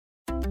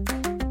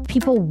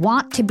people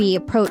want to be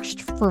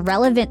approached for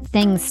relevant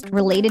things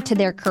related to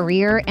their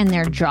career and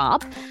their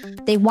job.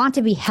 They want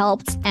to be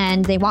helped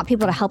and they want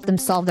people to help them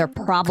solve their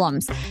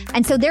problems.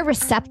 And so they're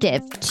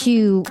receptive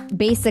to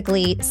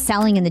basically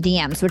selling in the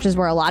DMs, which is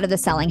where a lot of the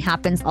selling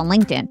happens on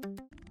LinkedIn.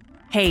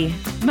 Hey,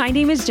 my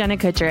name is Jenna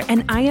Kutcher,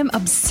 and I am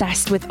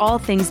obsessed with all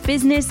things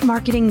business,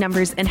 marketing,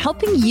 numbers, and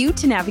helping you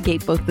to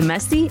navigate both the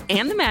messy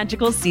and the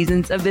magical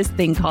seasons of this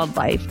thing called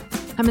life.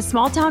 I'm a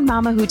small town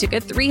mama who took a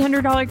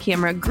 $300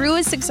 camera, grew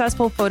a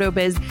successful photo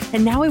biz,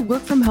 and now I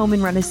work from home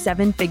and run a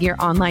 7-figure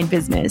online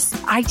business.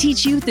 I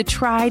teach you the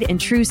tried and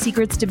true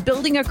secrets to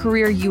building a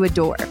career you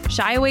adore.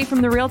 Shy away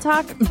from the real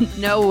talk?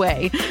 No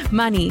way.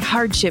 Money,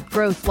 hardship,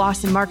 growth,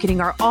 loss, and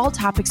marketing are all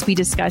topics we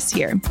discuss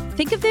here.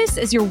 Think of this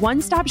as your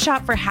one-stop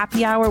shop for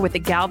happy hour with a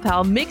gal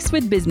pal mixed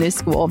with business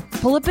school.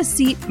 Pull up a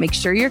seat, make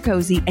sure you're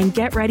cozy, and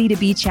get ready to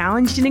be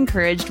challenged and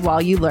encouraged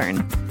while you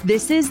learn.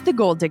 This is the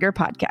Gold Digger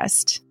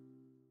Podcast.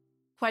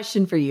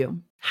 Question for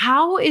you.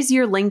 How is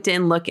your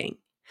LinkedIn looking?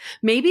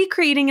 Maybe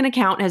creating an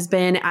account has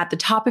been at the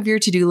top of your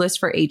to-do list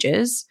for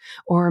ages,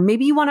 or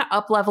maybe you want to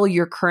up-level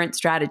your current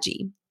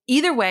strategy.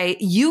 Either way,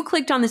 you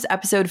clicked on this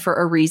episode for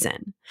a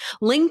reason.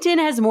 LinkedIn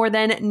has more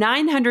than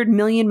 900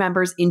 million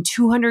members in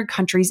 200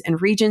 countries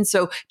and regions,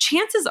 so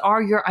chances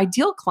are your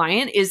ideal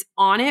client is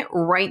on it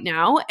right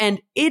now, and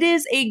it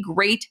is a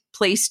great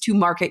place to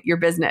market your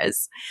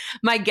business.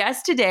 My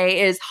guest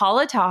today is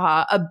Hala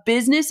Taha, a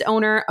business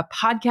owner, a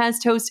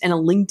podcast host, and a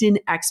LinkedIn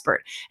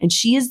expert, and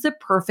she is the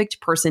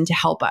perfect person to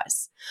help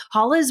us.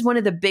 Hala is one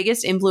of the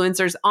biggest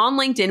influencers on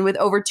LinkedIn with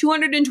over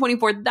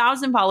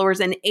 224,000 followers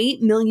and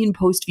 8 million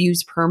post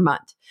views per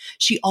month.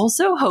 She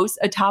also hosts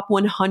a top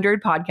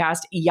 100 podcast,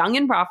 Young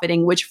and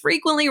Profiting, which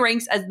frequently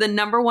ranks as the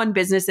 #1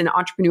 business and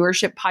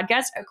entrepreneurship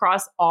podcast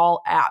across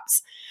all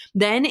apps.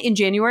 Then in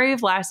January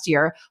of last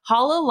year,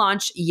 Hala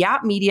launched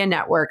Yap Media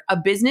Network, a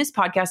business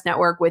podcast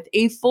network with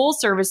a full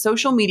service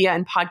social media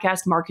and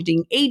podcast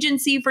marketing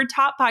agency for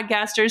top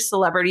podcasters,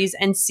 celebrities,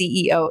 and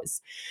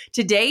CEOs.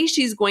 Today,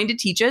 she's going to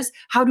teach us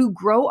how to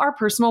grow our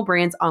personal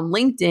brands on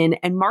LinkedIn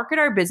and market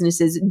our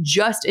businesses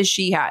just as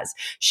she has.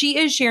 She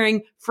is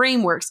sharing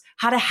frameworks,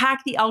 how to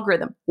hack the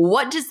algorithm,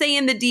 what to say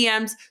in the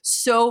DMs,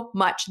 so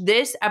much.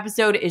 This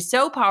episode is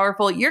so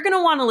powerful. You're going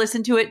to want to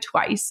listen to it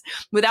twice.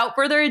 Without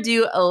further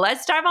ado,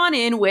 let's dive on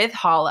in with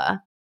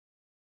Hala.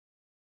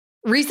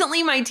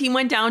 Recently, my team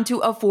went down to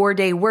a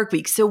 4-day work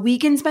week so we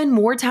can spend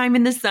more time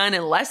in the sun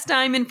and less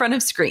time in front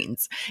of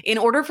screens. In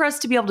order for us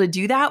to be able to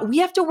do that, we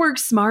have to work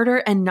smarter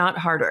and not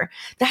harder.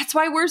 That's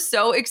why we're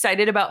so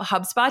excited about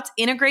HubSpot's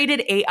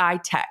integrated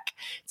AI tech.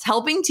 It's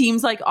helping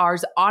teams like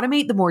ours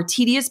automate the more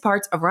tedious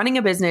parts of running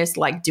a business,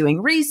 like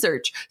doing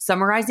research,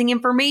 summarizing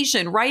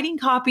information, writing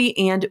copy,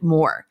 and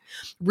more.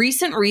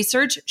 Recent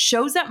research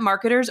shows that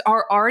marketers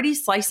are already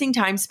slicing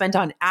time spent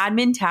on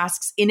admin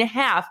tasks in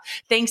half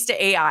thanks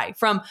to AI,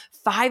 from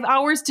 5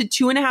 hours to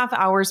 2.5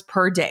 hours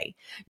per day.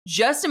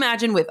 Just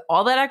imagine with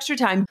all that extra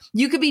time,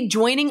 you could be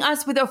joining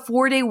us with a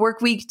 4-day work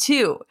week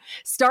too.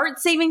 Start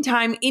saving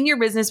time in your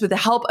business with the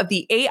help of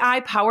the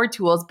AI-powered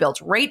tools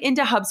built right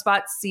into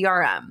HubSpot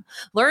CRM.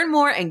 Learn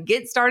more and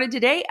get started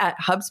today at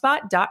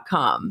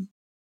HubSpot.com.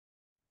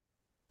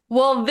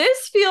 Well,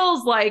 this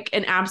feels like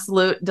an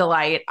absolute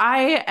delight.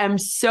 I am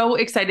so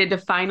excited to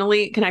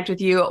finally connect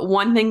with you.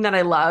 One thing that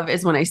I love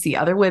is when I see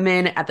other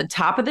women at the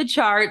top of the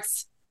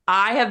charts.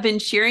 I have been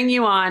cheering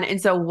you on.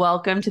 And so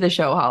welcome to the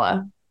show,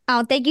 Hala.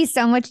 Oh, thank you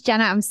so much,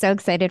 Jenna. I'm so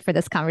excited for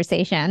this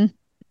conversation.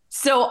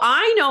 So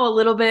I know a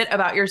little bit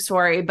about your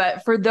story,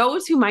 but for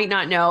those who might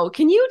not know,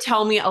 can you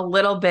tell me a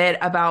little bit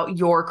about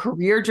your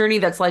career journey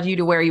that's led you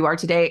to where you are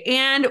today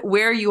and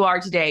where you are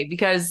today?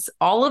 Because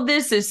all of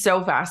this is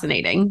so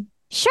fascinating.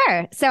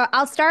 Sure. So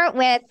I'll start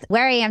with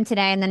where I am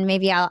today, and then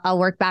maybe I'll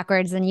work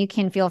backwards, and you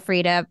can feel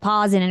free to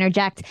pause and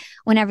interject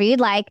whenever you'd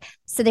like.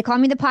 So they call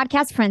me the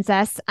podcast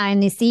princess.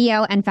 I'm the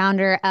CEO and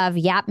founder of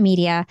Yap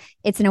Media.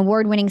 It's an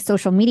award-winning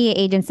social media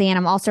agency, and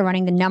I'm also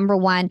running the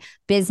 #1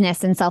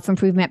 business and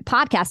self-improvement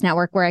podcast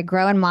network where I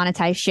grow and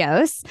monetize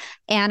shows.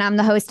 And I'm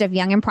the host of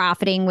Young and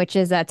Profiting, which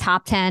is a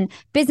top 10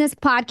 business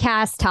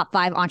podcast, top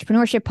 5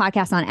 entrepreneurship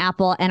podcast on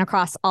Apple and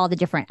across all the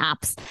different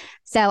apps.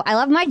 So I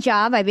love my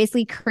job. I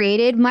basically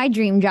created my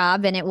dream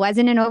job, and it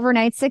wasn't an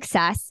overnight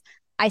success.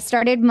 I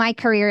started my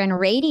career in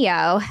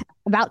radio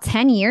about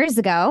 10 years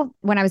ago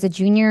when I was a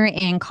junior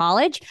in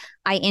college.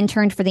 I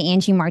interned for the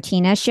Angie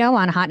Martinez show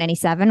on Hot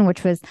 97,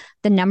 which was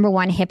the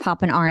 #1 hip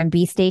hop and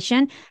R&B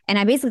station. And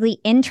I basically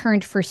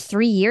interned for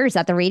 3 years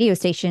at the radio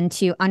station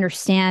to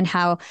understand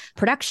how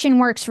production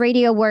works,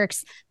 radio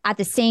works. At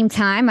the same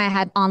time, I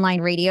had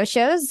online radio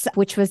shows,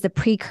 which was the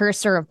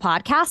precursor of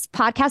podcasts.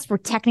 Podcasts were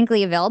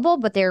technically available,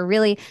 but they were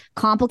really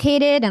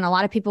complicated. And a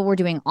lot of people were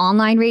doing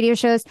online radio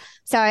shows.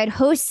 So I'd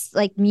host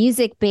like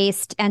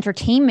music-based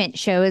entertainment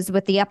shows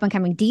with the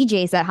up-and-coming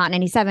DJs at Hot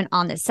 97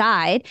 on the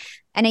side.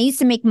 And I used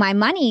to make my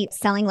money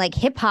selling like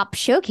hip hop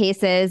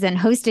showcases and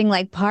hosting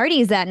like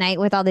parties that night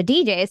with all the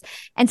DJs.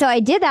 And so I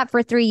did that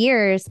for 3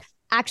 years.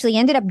 actually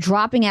ended up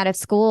dropping out of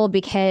school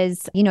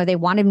because, they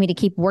wanted me to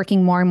keep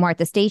working more and more at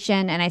the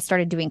station. And I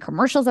started doing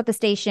commercials at the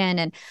station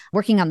and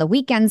working on the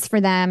weekends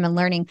for them and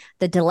learning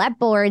the Delette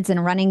boards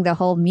and running the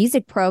whole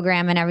music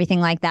program and everything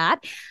like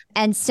that.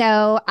 And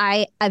so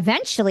I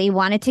eventually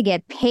wanted to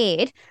get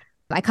paid.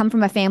 I come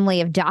from a family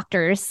of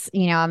doctors.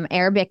 I'm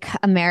Arabic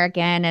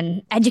American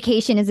and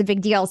education is a big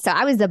deal. So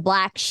I was the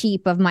black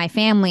sheep of my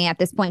family at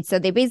this point. So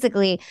they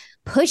basically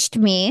pushed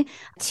me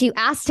to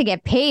ask to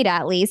get paid,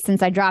 at least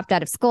since I dropped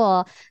out of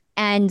school.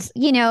 And,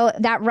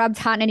 that rubbed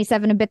Hot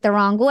 97 a bit the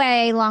wrong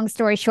way. Long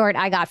story short,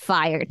 I got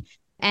fired.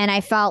 And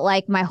I felt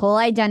like my whole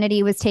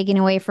identity was taken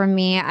away from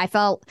me. I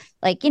felt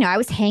like, I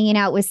was hanging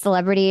out with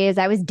celebrities.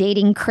 I was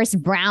dating Chris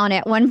Brown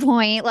at one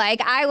point.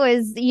 Like I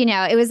was,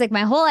 it was like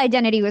my whole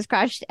identity was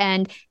crushed.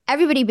 And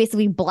everybody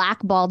basically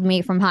blackballed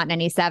me from Hot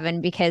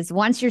 97 because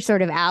once you're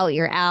sort of out,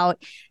 you're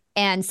out.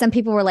 And some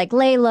people were like,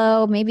 lay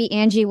low, maybe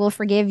Angie will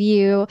forgive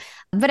you.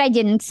 But I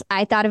didn't.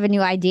 I thought of a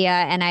new idea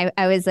and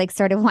I was like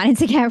sort of wanted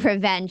to get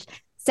revenge.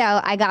 So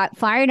I got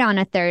fired on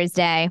a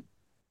Thursday.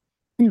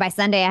 And by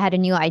Sunday, I had a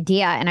new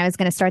idea and I was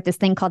going to start this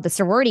thing called the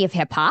Sorority of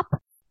Hip Hop.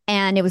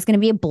 And it was going to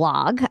be a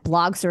blog.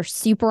 Blogs were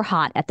super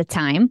hot at the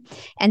time.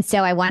 And so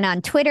I went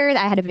on Twitter.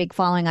 I had a big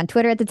following on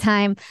Twitter at the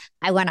time.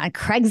 I went on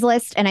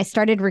Craigslist and I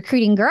started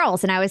recruiting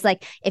girls. And I was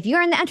like, if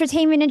you're in the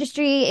entertainment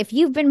industry, if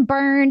you've been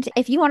burned,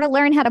 if you want to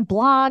learn how to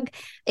blog,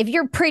 if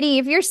you're pretty,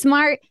 if you're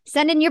smart,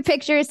 send in your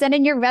pictures, send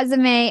in your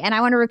resume. And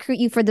I want to recruit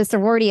you for the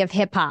Sorority of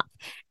Hip Hop.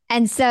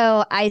 And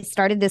so I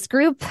started this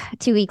group.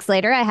 2 weeks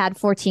later, I had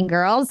 14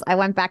 girls. I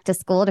went back to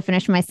school to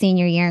finish my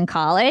senior year in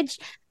college.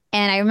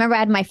 And I remember I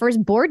had my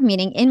first board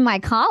meeting in my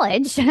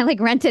college. I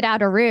rented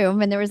out a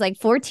room and there was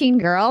 14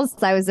 girls.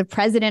 So I was the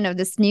president of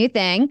this new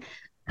thing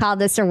called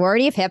the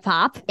Sorority of Hip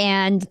Hop.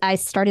 And I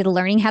started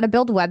learning how to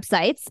build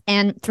websites.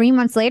 And 3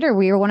 months later,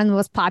 we were one of the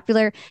most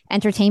popular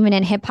entertainment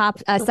and hip hop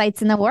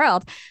sites in the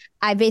world.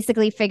 I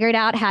basically figured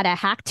out how to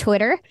hack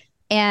Twitter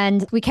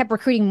and we kept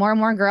recruiting more and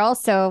more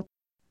girls. So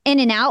in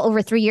and out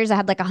over 3 years, I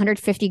had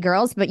 150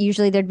 girls, but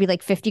usually there'd be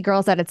 50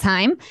 girls at a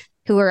time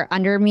who were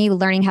under me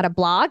learning how to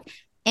blog.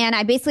 And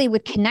I basically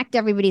would connect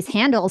everybody's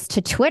handles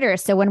to Twitter.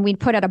 So when we'd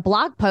put out a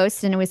blog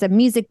post and it was a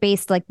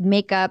music-based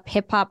makeup,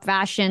 hip hop,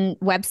 fashion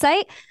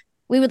website,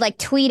 we would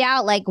tweet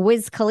out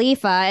Wiz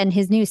Khalifa and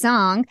his new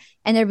song.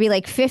 And there'd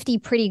be 50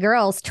 pretty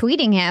girls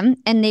tweeting him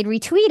and they'd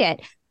retweet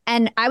it.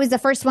 And I was the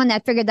first one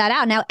that figured that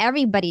out. Now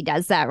everybody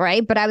does that,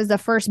 right? But I was the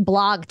first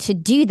blog to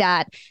do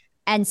that.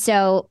 And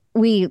so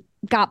we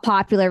got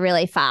popular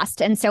really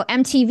fast. And so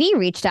MTV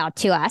reached out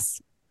to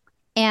us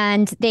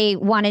and they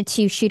wanted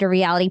to shoot a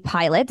reality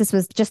pilot. This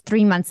was just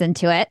 3 months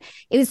into it.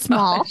 It was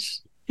small.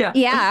 Gosh. Yeah.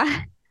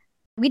 Yeah.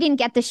 We didn't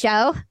get the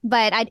show,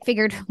 but I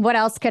figured what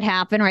else could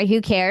happen, right? Who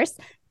cares?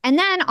 And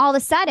then all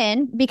of a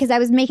sudden, because I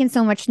was making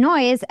so much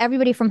noise,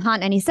 everybody from Hot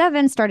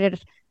 97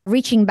 started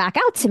reaching back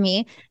out to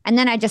me. And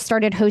then I just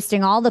started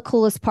hosting all the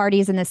coolest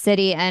parties in the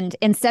city. And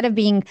instead of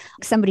being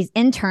somebody's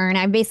intern,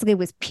 I basically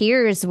was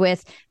peers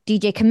with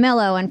DJ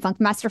Camilo and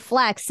Funkmaster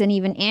Flex. And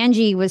even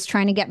Angie was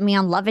trying to get me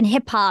on Love and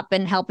Hip Hop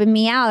and helping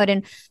me out.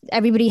 And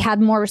everybody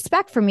had more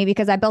respect for me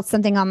because I built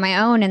something on my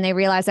own and they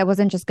realized I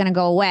wasn't just going to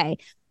go away.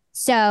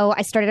 So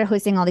I started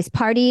hosting all these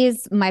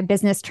parties. My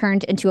business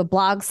turned into a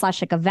blog /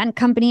 event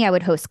company. I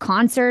would host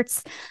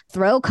concerts,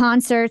 throw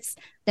concerts.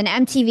 Then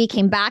MTV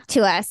came back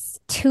to us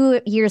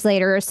 2 years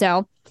later or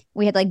so.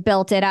 We had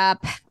built it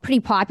up, pretty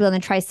popular in the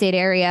tri-state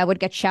area, would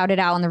get shouted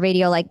out on the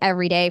radio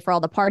every day for all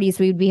the parties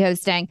we would be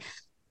hosting.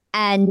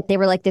 And they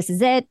were like, this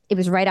is it. It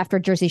was right after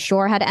Jersey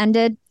Shore had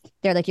ended.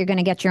 They're like, you're going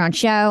to get your own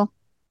show.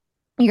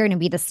 You're going to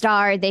be the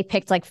star. They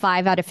picked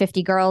 5 out of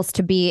 50 girls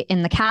to be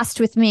in the cast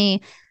with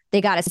me. They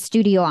got us a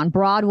studio on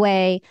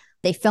Broadway.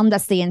 They filmed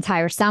us the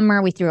entire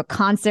summer. We threw a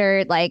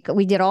concert.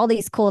 We did all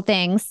these cool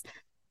things.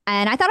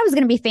 And I thought I was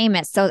going to be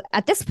famous. So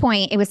at this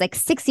point, it was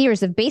 6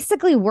 years of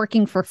basically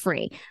working for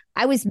free.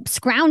 I was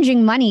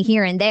scrounging money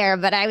here and there,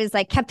 but I was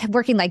kept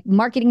working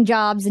marketing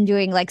jobs and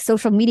doing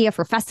social media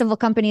for festival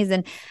companies.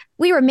 And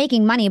we were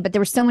making money, but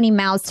there were so many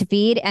mouths to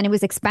feed. And it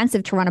was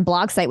expensive to run a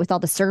blog site with all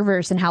the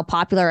servers and how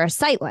popular our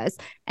site was.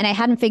 And I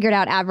hadn't figured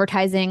out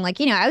advertising.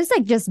 I was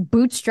just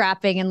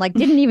bootstrapping and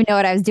didn't even know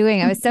what I was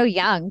doing. I was so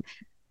young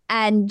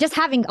and just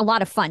having a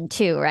lot of fun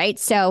too. Right.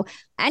 So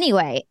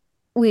anyway,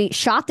 we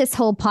shot this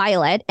whole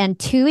pilot and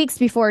 2 weeks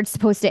before it's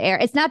supposed to air,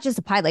 it's not just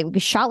a pilot. We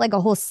shot a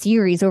whole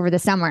series over the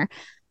summer.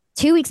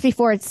 2 weeks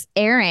before it's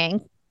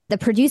airing, the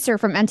producer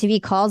from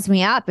MTV calls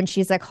me up and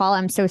she's like, Hala,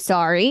 I'm so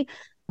sorry.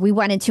 We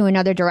went into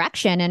another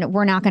direction and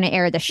we're not going to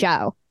air the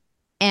show.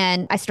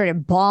 And I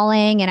started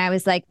bawling and I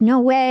was like, no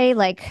way.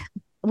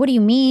 What do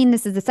you mean?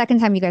 This is the second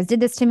time you guys did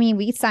this to me.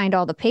 We signed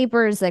all the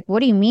papers.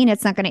 What do you mean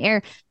it's not going to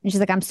air? And she's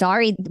like, I'm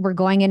sorry, we're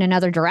going in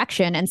another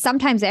direction. And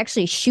sometimes they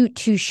actually shoot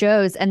 2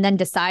 shows and then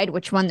decide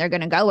which one they're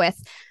going to go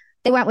with.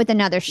 They went with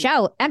another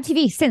show.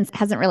 MTV since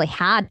hasn't really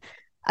had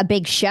a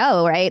big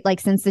show, right?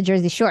 Since the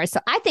Jersey Shore. So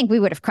I think we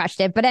would have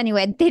crushed it. But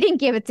anyway, they didn't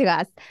give it to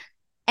us.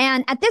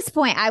 And at this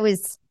point, I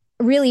was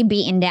really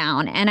beaten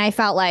down and I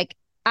felt like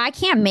I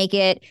can't make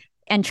it.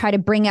 and try to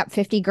bring up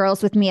 50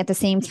 girls with me at the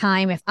same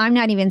time if I'm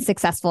not even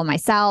successful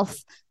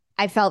myself.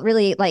 I felt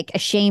really like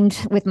ashamed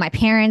with my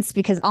parents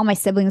because all my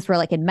siblings were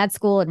like in med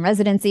school and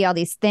residency, all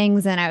these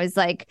things. And I was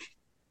like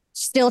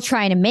still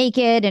trying to make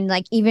it and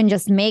like even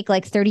just make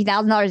like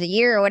 $30,000 a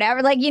year or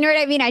whatever. Like, you know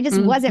what I mean? I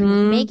just wasn't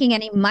making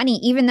any money,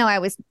 even though I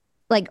was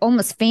like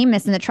almost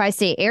famous in the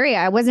tri-state area.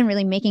 I wasn't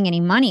really making any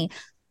money.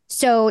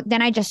 So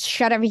then I just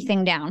shut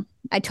everything down.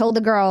 I told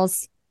the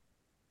girls,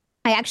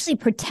 I actually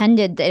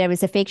pretended that it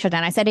was a fake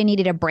shutdown. I said I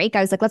needed a break.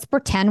 I was like, let's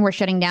pretend we're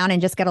shutting down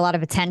and just get a lot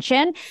of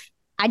attention.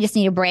 I just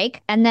need a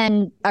break. And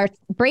then our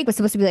break was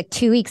supposed to be like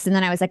 2 weeks. And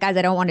then I was like, guys,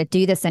 I don't want to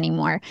do this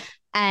anymore.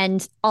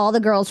 And all the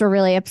girls were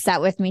really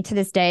upset with me to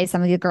this day.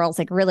 Some of the girls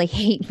like really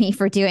hate me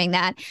for doing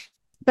that,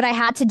 but I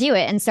had to do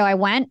it. And so I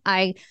went,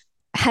 I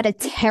had a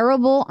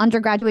terrible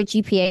undergraduate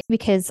GPA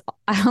because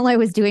all I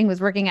was doing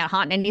was working at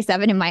Hot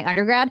 97 in my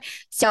undergrad.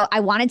 So I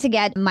wanted to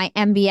get my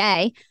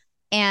MBA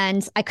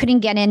and I couldn't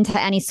get into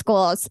any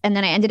schools. And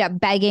then I ended up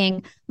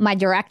begging my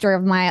director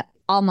of my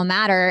alma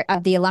mater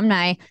of the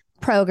alumni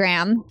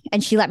program,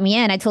 and she let me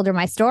in. I told her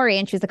my story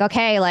and she was like,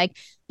 okay, like,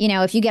 you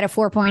know, if you get a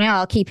 4.0,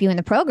 I'll keep you in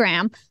the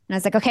program. And I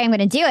was like, okay, I'm going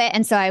to do it.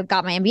 And so I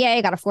got my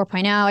MBA, got a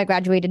 4.0. I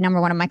graduated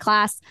number 1 in my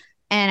class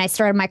and I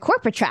started my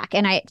corporate track.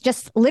 And I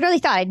just literally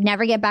thought I'd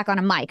never get back on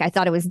a mic. I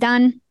thought it was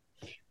done.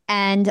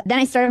 And then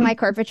I started my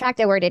corporate track.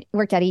 I worked at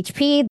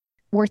HP,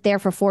 worked there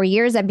for 4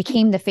 years. I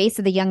became the face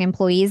of the young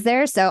employees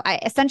there. So I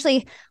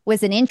essentially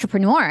was an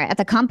entrepreneur at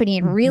the company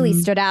and really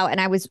stood out. And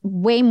I was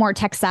way more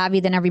tech savvy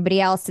than everybody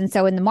else. And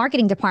so in the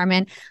marketing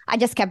department, I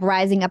just kept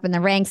rising up in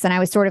the ranks. And I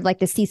was sort of like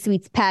the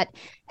C-suite's pet.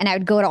 And I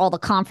would go to all the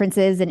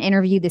conferences and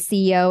interview the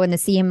CEO and the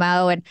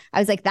CMO. And I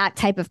was like that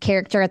type of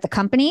character at the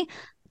company.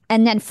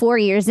 And then 4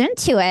 years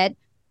into it,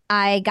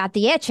 I got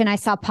the itch and I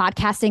saw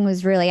podcasting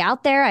was really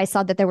out there. I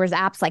saw that there was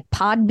apps like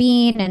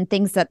Podbean and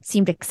things that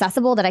seemed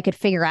accessible that I could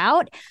figure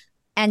out.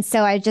 And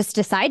so I just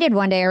decided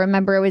one day, I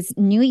remember it was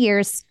New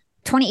Year's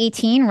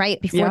 2018,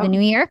 right before the new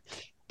year.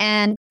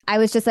 And I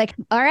was just like,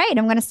 all right,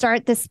 I'm going to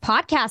start this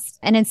podcast.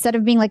 And instead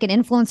of being like an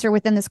influencer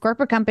within this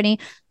corporate company,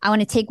 I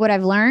want to take what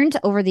I've learned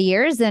over the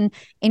years and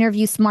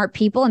interview smart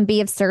people and be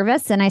of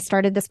service. And I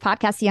started this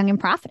podcast, Young and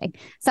Profiting.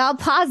 So I'll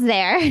pause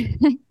there.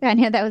 I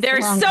know that was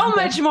There's so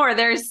much more.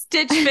 There's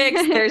Stitch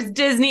Fix, there's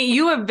Disney.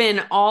 You have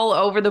been all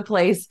over the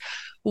place.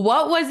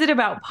 What was it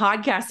about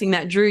podcasting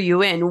that drew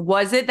you in?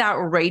 Was it that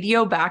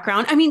radio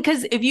background? I mean,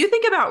 because if you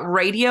think about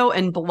radio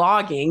and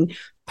blogging,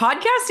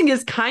 podcasting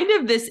is kind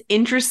of this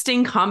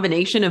interesting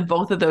combination of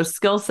both of those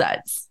skill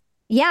sets.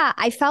 Yeah,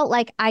 I felt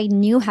like I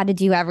knew how to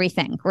do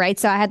everything, right?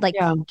 So I had like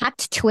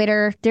hacked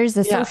Twitter. There's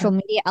a social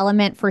media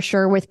element for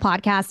sure with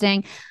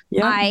podcasting.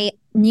 Yeah. I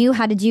knew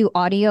how to do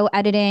audio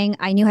editing.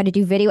 I knew how to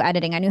do video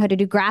editing. I knew how to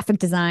do graphic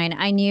design.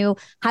 I knew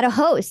how to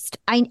host.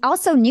 I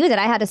also knew that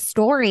I had a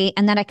story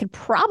and that I could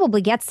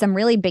probably get some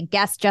really big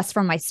guests just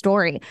from my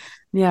story.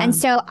 Yeah. And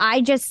so I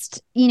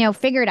just,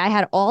 figured I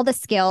had all the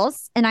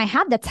skills and I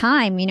had the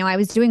time. I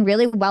was doing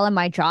really well in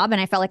my job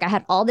and I felt like I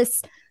had all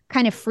this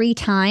kind of free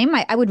time.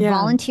 I would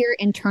volunteer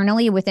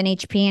internally within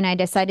HP and I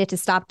decided to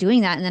stop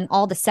doing that. And then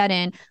all of a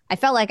sudden I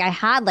felt like I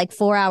had like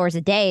 4 hours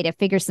a day to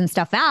figure some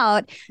stuff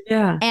out.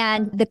 Yeah.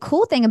 And the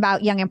cool thing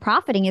about Young and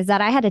Profiting is that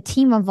I had a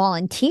team of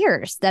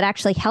volunteers that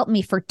actually helped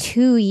me for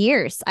 2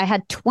 years. I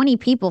had 20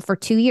 people for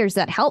 2 years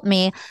that helped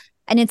me.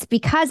 And it's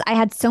because I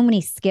had so many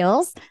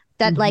skills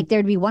that like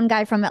there'd be one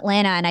guy from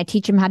Atlanta and I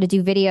teach him how to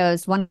do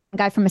videos. One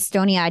guy from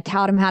Estonia, I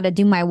taught him how to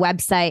do my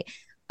website.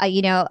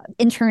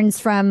 Interns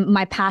from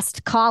my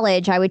past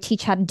college, I would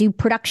teach how to do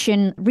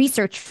production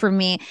research for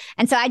me.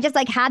 And so I just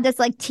like had this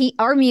like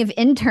army of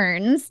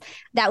interns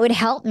that would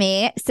help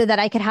me so that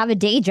I could have a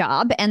day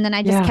job. And then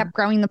I just kept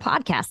growing the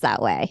podcast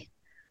that way.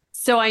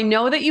 So I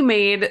know that you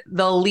made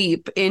the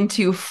leap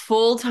into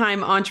full-time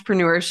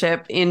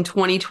entrepreneurship in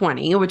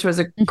 2020, which was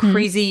a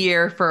crazy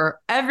year for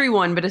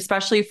everyone, but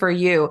especially for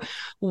you.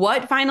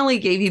 What finally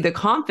gave you the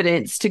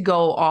confidence to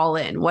go all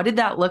in? What did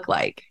that look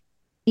like?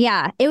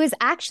 Yeah, it was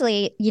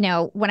actually,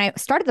 when I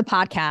started the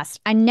podcast,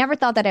 I never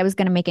thought that I was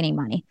going to make any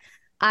money.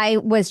 I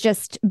was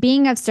just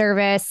being of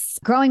service,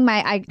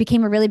 I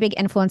became a really big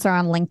influencer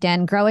on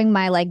LinkedIn, growing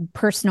my like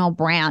personal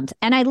brand.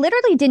 And I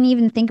literally didn't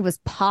even think it was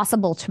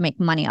possible to make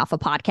money off a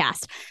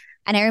podcast.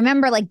 And I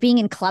remember like being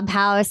in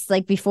Clubhouse,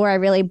 like before I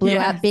really blew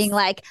up, being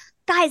like,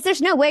 guys,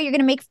 there's no way you're going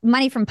to make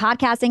money from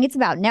podcasting. It's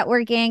about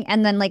networking.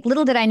 And then like,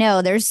 little did I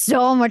know, there's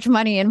so much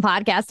money in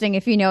podcasting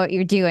if you know what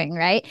you're doing,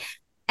 right?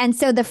 And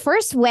so the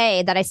first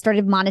way that I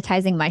started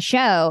monetizing my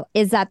show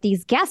is that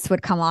these guests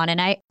would come on.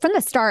 And from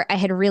the start, I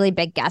had really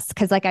big guests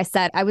because like I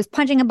said, I was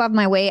punching above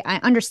my weight. I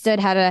understood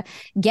how to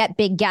get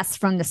big guests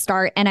from the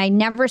start. And I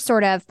never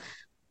sort of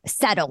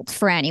settled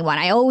for anyone.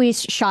 I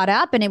always shot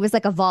up and it was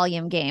like a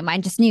volume game. I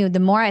just knew the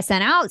more I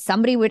sent out,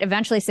 somebody would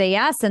eventually say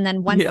yes. And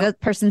then once the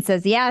person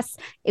says yes,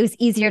 it was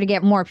easier to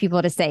get more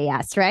people to say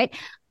yes, right?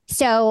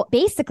 So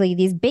basically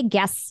these big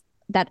guests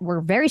that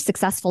were very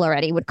successful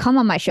already would come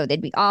on my show.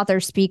 They'd be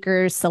authors,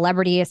 speakers,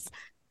 celebrities.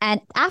 And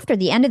after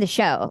the end of the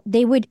show,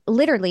 they would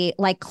literally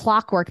like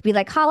clockwork be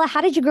like, Hala, how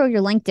did you grow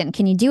your LinkedIn?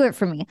 Can you do it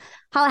for me?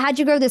 Hala, how'd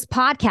you grow this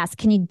podcast?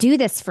 Can you do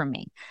this for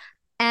me?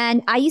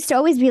 And I used to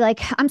always be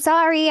like, I'm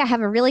sorry, I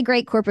have a really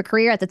great corporate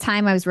career. At the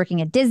time, I was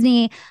working at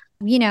Disney.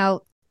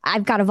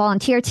 I've got a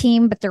volunteer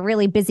team, but they're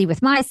really busy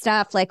with my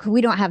stuff. Like,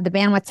 we don't have the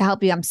bandwidth to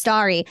help you. I'm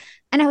sorry.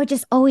 And I would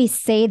just always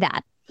say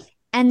that.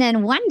 And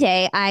then one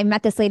day I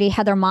met this lady,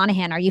 Heather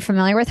Monahan. Are you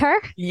familiar with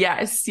her?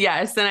 Yes.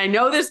 And I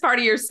know this part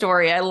of your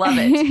story. I love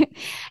it.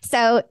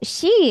 So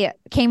she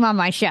came on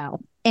my show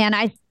and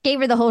I gave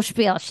her the whole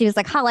spiel. She was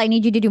like, Hala, I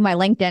need you to do my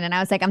LinkedIn. And I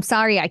was like, I'm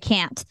sorry, I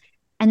can't.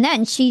 And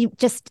then she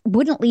just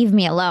wouldn't leave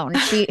me alone.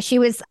 She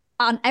was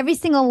on every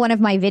single one of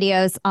my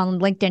videos on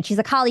LinkedIn. She's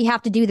like, Hala, you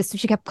have to do this. So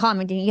she kept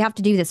commenting, you have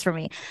to do this for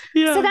me.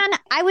 Yeah. So then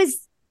I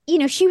was,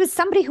 she was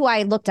somebody who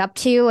I looked up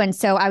to. And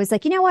so I was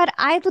like, you know what?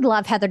 I would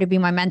love Heather to be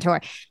my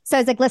mentor. So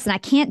I was like, listen, I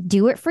can't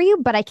do it for you,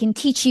 but I can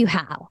teach you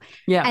how.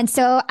 Yeah. And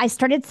so I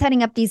started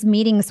setting up these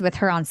meetings with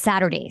her on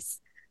Saturdays.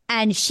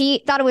 And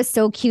she thought it was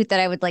so cute that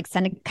I would like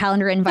send a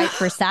calendar invite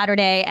for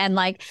Saturday. And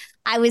like,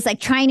 I was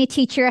like trying to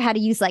teach her how to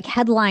use like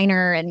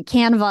Headliner and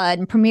Canva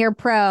and Premiere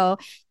Pro.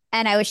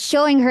 And I was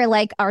showing her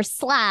like our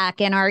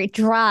Slack and our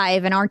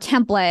Drive and our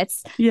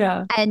templates.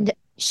 Yeah. And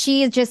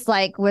she just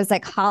like was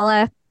like,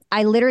 Hala,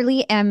 I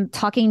literally am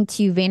talking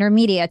to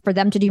VaynerMedia for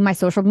them to do my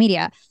social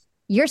media.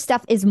 Your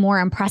stuff is more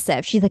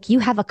impressive. She's like, you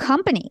have a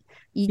company.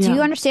 Do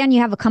you understand you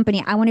have a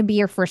company? I want to be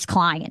your first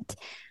client.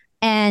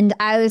 And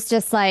I was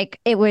just like,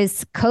 it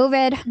was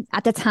COVID.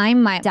 At the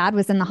time, my dad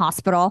was in the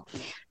hospital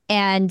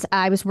and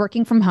I was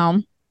working from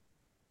home.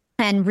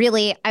 And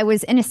really, I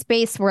was in a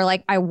space where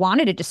like I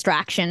wanted a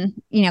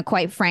distraction,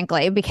 quite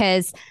frankly,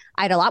 because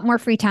I had a lot more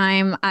free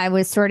time. I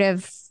was sort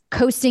of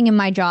coasting in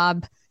my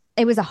job.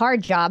 It was a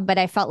hard job, but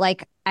I felt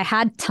like I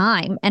had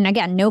time. And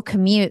again, no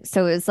commute.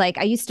 So it was like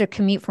I used to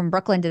commute from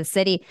Brooklyn to the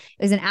city.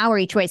 It was an hour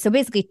each way. So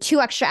basically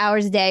 2 extra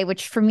hours a day,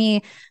 which for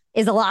me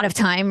is a lot of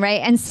time. Right.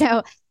 And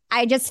so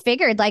I just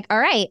figured like, all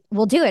right,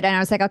 we'll do it. And I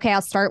was like, okay,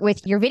 I'll start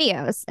with your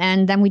videos.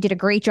 And then we did a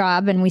great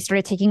job and we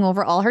started taking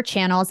over all her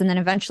channels and then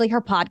eventually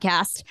her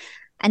podcast.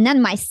 And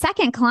then my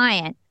second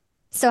client,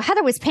 so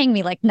Heather was paying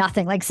me like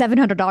nothing, like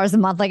 $700 a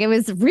month. Like it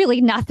was really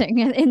nothing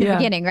in the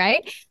beginning,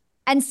 right?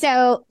 And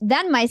so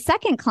then my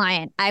second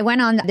client, I went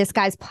on this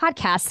guy's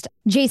podcast,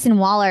 Jason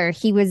Waller.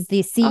 He was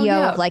the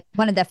CEO of like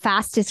one of the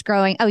fastest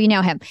growing. Oh, you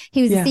know him.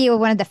 He was the CEO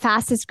of one of the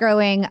fastest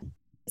growing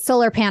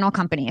solar panel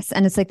companies.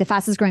 And it's like the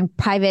fastest growing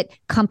private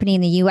company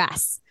in the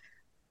US.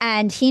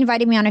 And he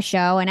invited me on a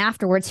show. And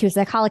afterwards, he was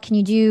like, Hala, can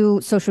you do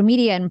social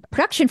media and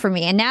production for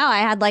me? And now I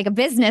had like a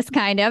business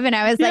kind of. And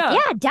I was like,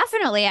 yeah,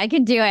 definitely, I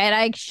can do it.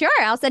 Like, sure,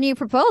 I'll send you a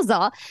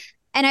proposal.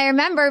 And I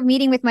remember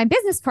meeting with my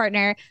business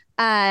partner,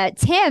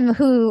 Tim,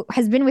 who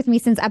has been with me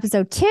since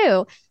episode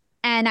 2.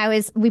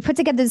 And we put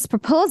together this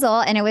proposal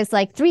and it was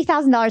like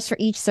 $3,000 for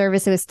each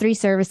service. It was 3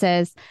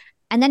 services.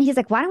 And then he's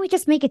like, why don't we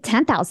just make it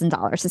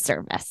 $10,000 a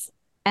service?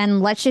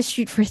 And let's just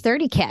shoot for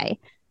 30K.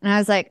 And I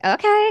was like,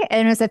 okay.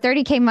 And it was a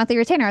 30K monthly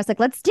retainer. I was like,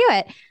 let's do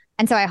it.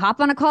 And so I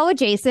hop on a call with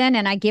Jason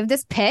and I give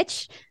this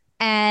pitch.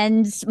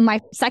 And my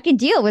second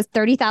deal was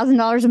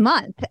 $30,000 a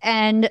month.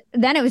 And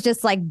then it was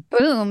just like,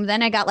 boom.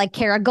 Then I got like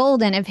Kara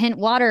Golden of Hint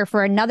Water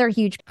for another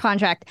huge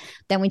contract.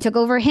 Then we took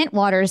over Hint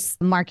Water's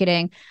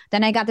marketing.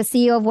 Then I got the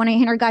CEO of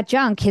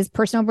 1-800-GOT-JUNK, his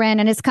personal brand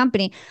and his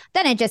company.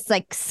 Then it just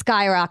like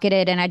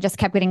skyrocketed and I just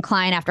kept getting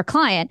client after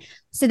client.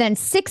 So then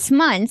 6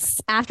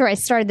 months after I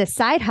started this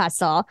side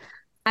hustle,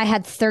 I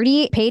had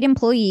 30 paid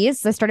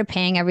employees. I started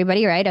paying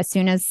everybody, right? As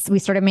soon as we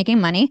started making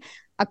money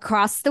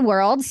across the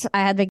world. I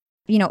had like,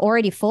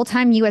 already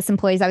full-time US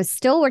employees. I was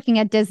still working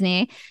at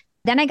Disney.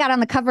 Then I got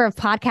on the cover of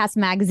Podcast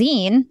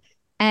Magazine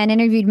and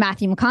interviewed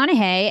Matthew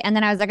McConaughey. And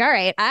then I was like, all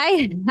right,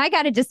 I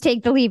got to just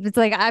take the leap. It's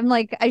like,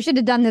 I should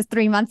have done this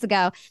 3 months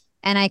ago.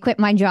 And I quit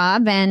my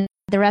job and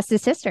the rest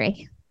is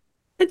history.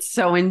 It's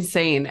so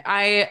insane.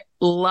 I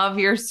love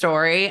your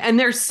story. And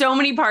there's so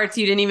many parts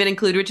you didn't even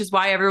include, which is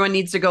why everyone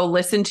needs to go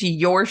listen to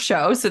your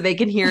show so they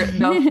can hear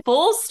the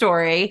full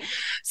story.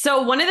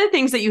 So one of the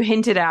things that you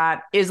hinted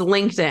at is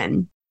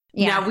LinkedIn.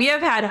 Yeah. Now, we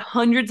have had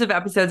hundreds of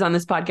episodes on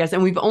this podcast,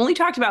 and we've only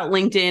talked about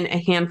LinkedIn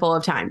a handful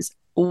of times.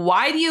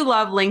 Why do you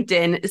love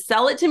LinkedIn?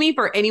 Sell it to me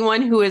for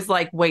anyone who is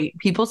like, wait,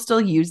 people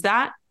still use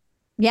that?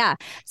 Yeah.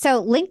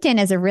 So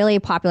LinkedIn is a really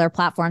popular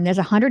platform. There's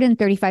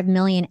 135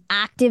 million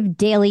active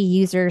daily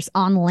users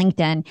on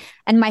LinkedIn.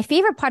 And my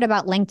favorite part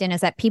about LinkedIn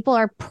is that people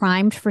are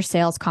primed for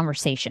sales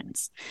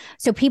conversations.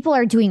 So people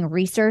are doing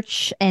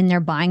research in their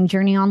buying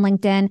journey on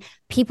LinkedIn.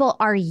 People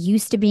are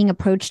used to being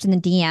approached in the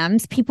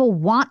DMs. People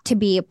want to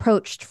be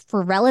approached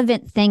for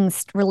relevant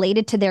things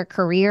related to their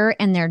career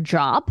and their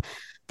job.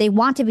 They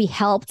want to be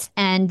helped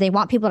and they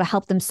want people to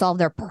help them solve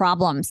their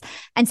problems.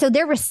 And so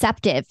they're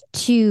receptive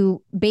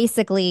to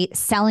basically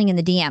selling in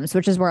the DMs,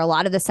 which is where a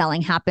lot of the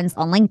selling happens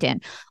on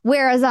LinkedIn.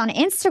 Whereas on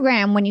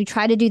Instagram, when you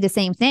try to do the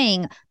same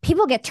thing,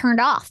 people get turned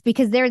off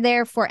because they're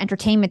there for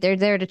entertainment. They're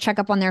there to check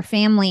up on their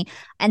family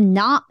and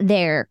not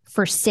there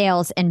for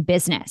sales and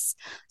business.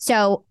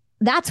 So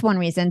that's one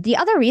reason. The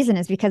other reason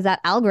is because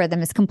that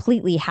algorithm is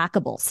completely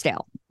hackable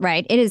still,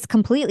 right? It is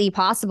completely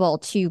possible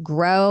to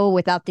grow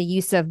without the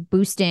use of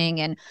boosting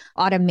and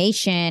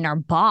automation or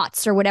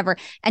bots or whatever.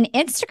 And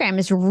Instagram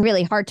is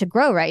really hard to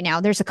grow right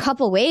now. There's a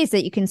couple ways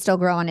that you can still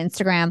grow on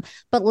Instagram,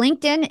 but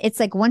LinkedIn, it's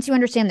like once you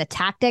understand the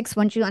tactics,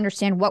 once you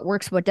understand what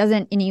works, what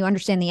doesn't, and you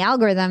understand the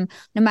algorithm,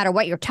 no matter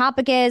what your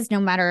topic is, no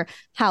matter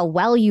how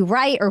well you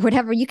write or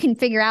whatever, you can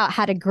figure out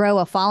how to grow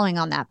a following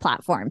on that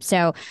platform.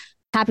 So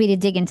happy to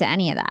dig into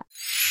any of that.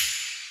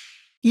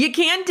 You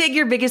can't dig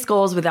your biggest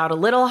goals without a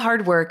little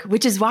hard work,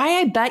 which is why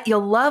I bet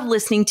you'll love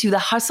listening to the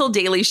Hustle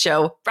Daily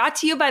Show, brought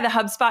to you by the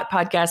HubSpot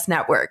Podcast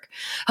Network.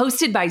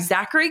 Hosted by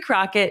Zachary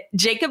Crockett,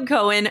 Jacob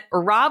Cohen,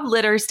 Rob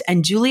Litterst,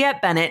 and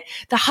Juliette Bennett,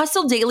 the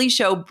Hustle Daily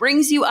Show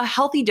brings you a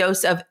healthy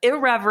dose of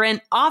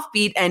irreverent,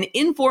 offbeat, and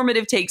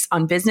informative takes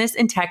on business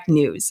and tech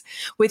news.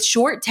 With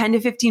short 10 to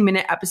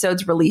 15-minute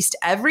episodes released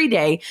every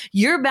day,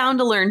 you're bound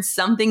to learn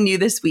something new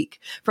this week.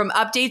 From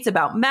updates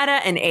about Meta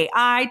and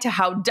AI to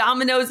how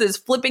Domino's is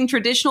flipping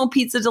traditional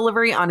pizza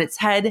delivery on its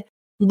head.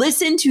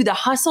 Listen to the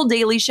Hustle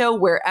Daily Show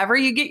wherever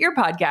you get your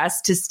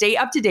podcasts to stay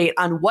up to date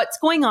on what's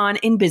going on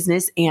in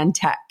business and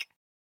tech.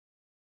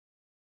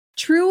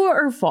 True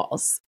or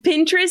false?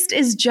 Pinterest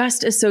is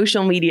just a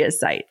social media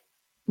site.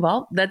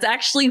 Well, that's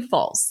actually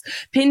false.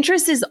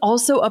 Pinterest is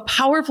also a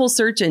powerful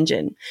search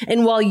engine.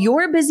 And while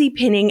you're busy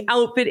pinning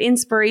outfit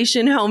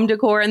inspiration, home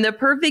decor, and the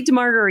perfect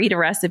margarita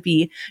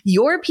recipe,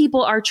 your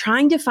people are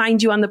trying to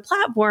find you on the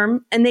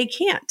platform and they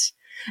can't.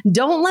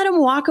 Don't let them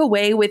walk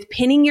away with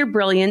pinning your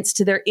brilliance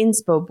to their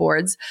inspo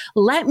boards.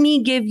 Let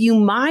me give you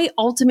my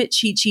ultimate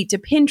cheat sheet to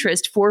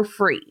Pinterest for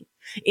free.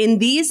 In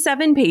these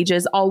 7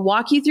 pages, I'll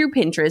walk you through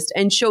Pinterest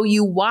and show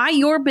you why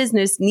your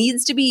business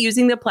needs to be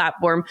using the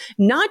platform,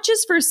 not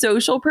just for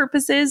social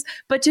purposes,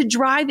 but to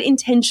drive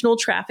intentional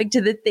traffic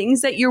to the things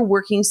that you're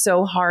working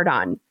so hard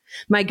on.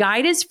 My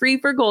guide is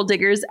free for goal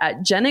diggers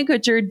at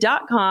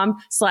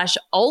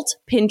jennakutcher.com/alt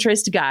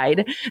Pinterest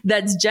guide.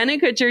 That's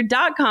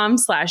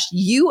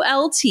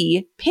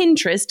jennakutcher.com/ULT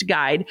Pinterest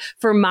guide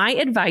for my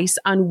advice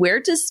on where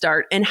to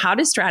start and how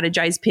to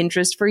strategize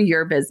Pinterest for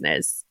your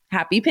business.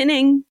 Happy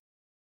pinning.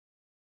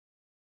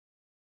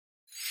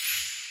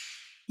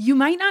 You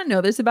might not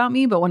know this about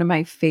me, but one of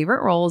my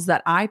favorite roles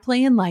that I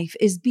play in life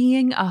is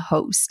being a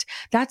host.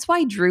 That's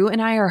why Drew and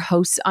I are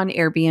hosts on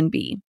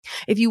Airbnb.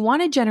 If you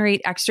want to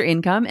generate extra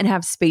income and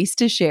have space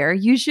to share,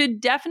 you should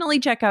definitely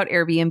check out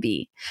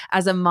Airbnb.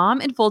 As a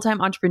mom and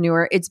full-time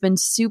entrepreneur, it's been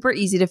super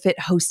easy to fit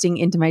hosting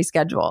into my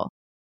schedule.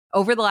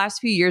 Over the last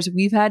few years,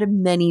 we've had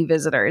many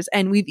visitors,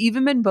 and we've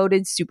even been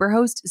voted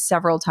Superhost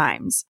several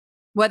times.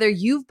 Whether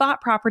you've bought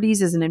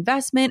properties as an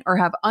investment or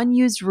have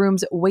unused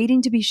rooms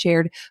waiting to be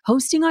shared,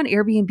 hosting on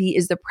Airbnb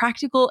is the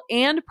practical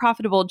and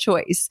profitable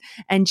choice.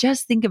 And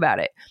just think about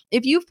it.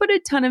 If you've put a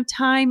ton of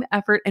time,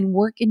 effort, and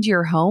work into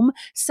your home,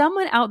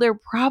 someone out there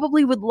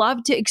probably would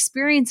love to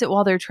experience it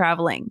while they're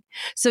traveling.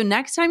 So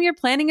next time you're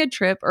planning a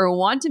trip or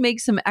want to make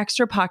some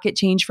extra pocket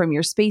change from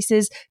your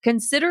spaces,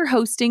 consider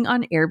hosting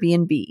on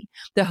Airbnb.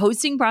 The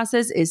hosting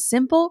process is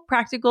simple,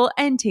 practical,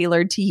 and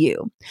tailored to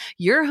you.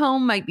 Your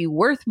home might be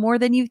worth more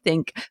than you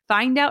think.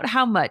 Find out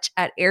how much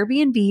at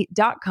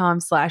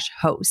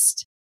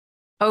airbnb.com/host.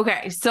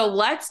 Okay, so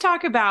let's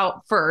talk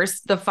about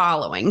first the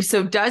following.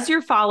 So does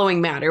your following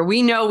matter?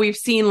 We know we've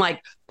seen like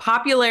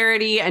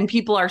popularity and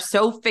people are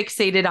so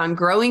fixated on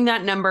growing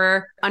that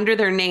number under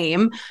their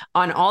name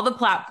on all the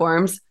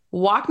platforms.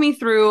 Walk me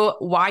through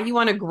why you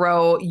want to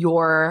grow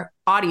your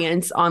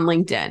audience on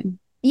LinkedIn.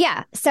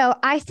 Yeah, so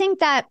I think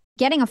that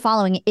getting a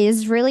following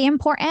is really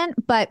important,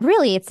 but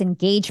really it's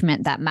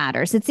engagement that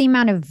matters. It's the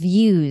amount of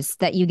views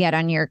that you get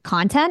on your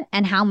content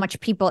and how much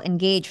people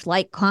engage,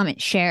 like, comment,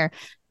 share.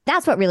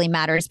 That's what really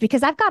matters,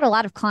 because I've got a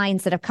lot of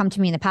clients that have come to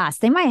me in the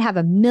past. They might have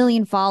 1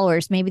 million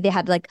followers. Maybe they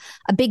had like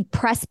a big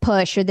press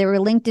push, or they were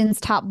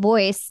LinkedIn's top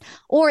voice,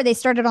 or they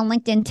started on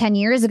LinkedIn 10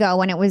 years ago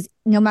when it was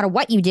no matter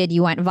what you did,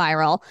 you went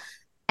viral.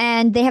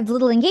 And they have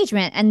little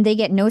engagement and they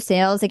get no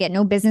sales, they get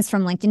no business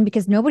from LinkedIn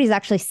because nobody's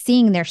actually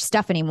seeing their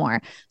stuff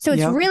anymore. So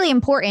it's really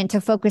important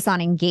to focus on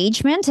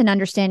engagement and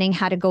understanding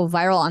how to go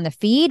viral on the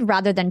feed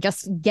rather than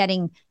just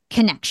getting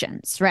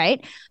connections,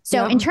 right?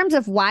 So in terms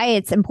of why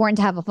it's important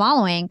to have a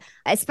following,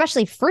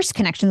 especially first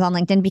connections on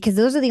LinkedIn, because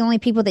those are the only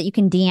people that you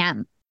can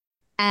DM.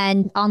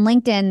 And on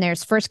LinkedIn,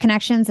 there's first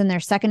connections and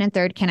there's second and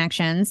third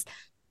connections.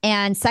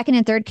 And second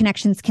and third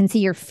connections can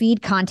see your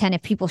feed content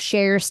if people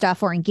share your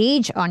stuff or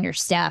engage on your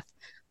stuff.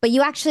 But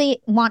you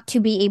actually want to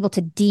be able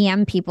to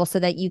DM people so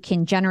that you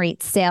can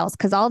generate sales,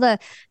 because all the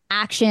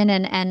action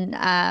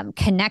and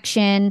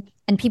connection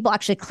and people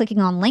actually clicking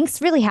on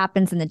links really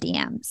happens in the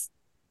DMs.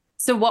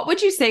 So what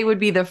would you say would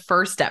be the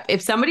first step?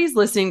 If somebody's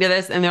listening to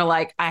this and they're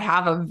like, I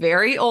have a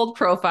very old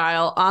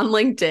profile on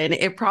LinkedIn,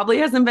 it probably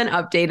hasn't been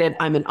updated.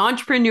 I'm an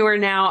entrepreneur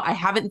now. I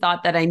haven't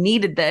thought that I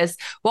needed this.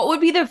 What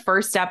would be the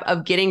first step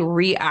of getting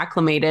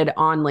reacclimated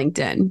on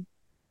LinkedIn?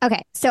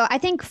 Okay. So I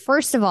think,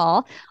 first of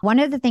all, one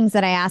of the things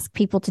that I ask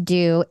people to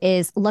do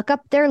is look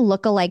up their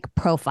lookalike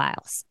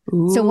profiles.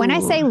 So when I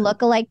say Ooh.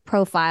 lookalike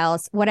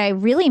profiles, what I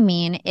really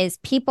mean is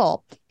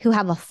people who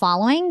have a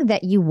following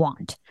that you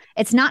want.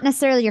 It's not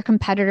necessarily your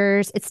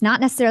competitors. It's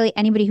not necessarily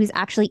anybody who's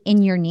actually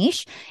in your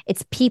niche.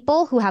 It's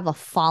people who have a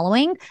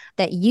following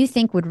that you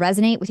think would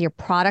resonate with your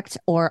product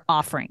or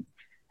offering.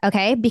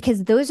 Okay.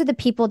 Because those are the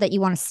people that you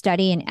want to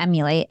study and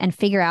emulate and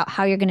figure out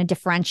how you're going to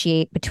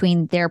differentiate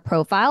between their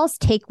profiles,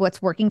 take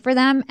what's working for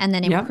them, and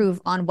then Yep. improve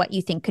on what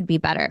you think could be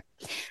better.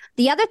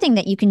 The other thing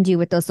that you can do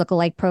with those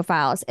lookalike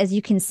profiles is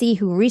you can see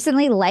who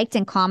recently liked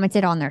and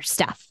commented on their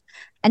stuff.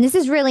 And this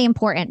is really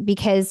important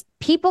because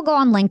people go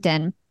on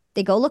LinkedIn,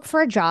 they go look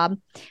for a job,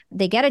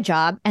 they get a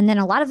job, and then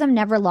a lot of them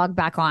never log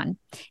back on.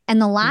 And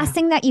the last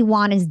thing that you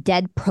want is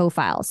dead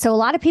profiles. So a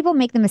lot of people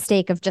make the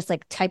mistake of just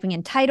like typing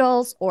in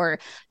titles or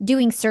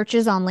doing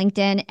searches on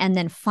LinkedIn and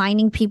then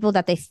finding people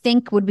that they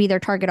think would be their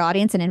target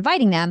audience and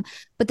inviting them.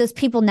 But those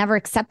people never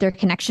accept their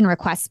connection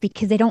requests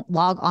because they don't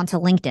log onto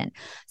LinkedIn.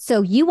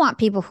 So you want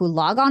people who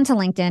log onto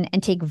LinkedIn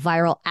and take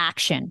viral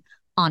action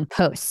on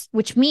posts,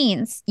 which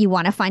means you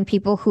want to find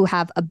people who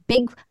have a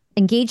big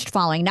engaged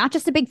following, not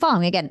just a big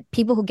following. Again,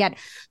 people who get,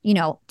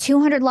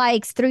 200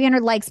 likes,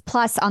 300 likes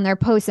plus on their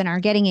posts and are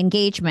getting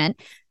engagement.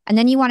 And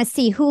then you want to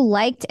see who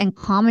liked and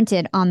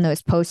commented on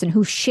those posts and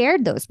who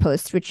shared those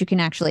posts, which you can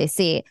actually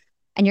see.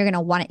 And you're going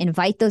to want to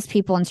invite those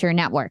people into your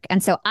network.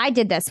 And so I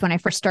did this when I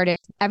first started.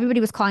 Everybody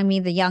was calling me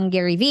the young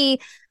Gary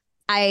Vee.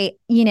 I,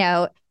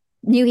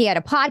 knew he had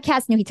a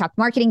podcast, knew he talked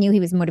marketing, knew he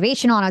was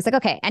motivational. And I was like,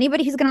 okay,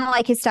 anybody who's going to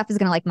like his stuff is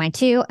going to like mine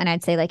too. And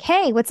I'd say like,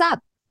 hey, what's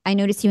up? I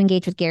noticed you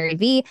engage with Gary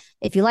Vee.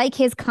 If you like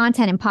his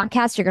content and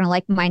podcasts, you're going to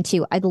like mine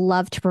too. I'd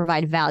love to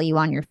provide value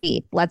on your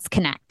feed. Let's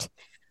connect.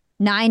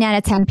 9 out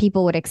of 10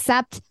 people would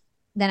accept.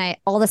 Then I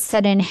all of a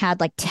sudden had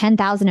like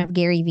 10,000 of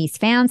Gary Vee's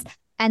fans.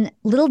 And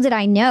little did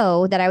I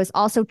know that I was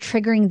also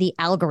triggering the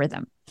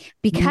algorithm.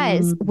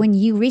 Because when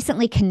you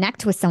recently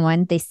connect with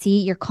someone, they see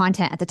your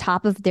content at the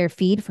top of their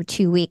feed for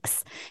 2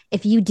 weeks.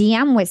 If you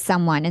DM with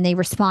someone and they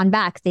respond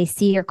back, they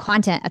see your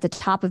content at the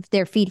top of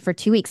their feed for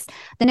 2 weeks.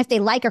 Then if they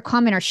like or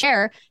comment or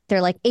share,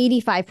 they're like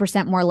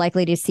 85% more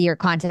likely to see your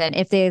content.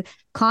 If they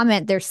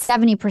comment, they're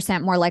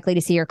 70% more likely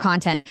to see your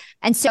content.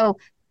 And so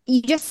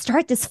you just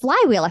start this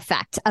flywheel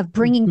effect of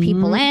bringing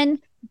people in,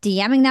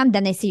 DMing them,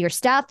 then they see your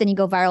stuff, then you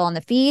go viral on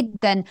the feed,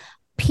 then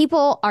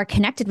people are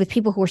connected with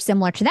people who are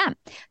similar to them.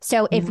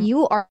 So if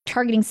you are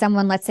targeting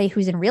someone, let's say,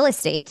 who's in real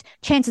estate,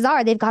 chances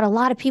are they've got a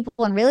lot of people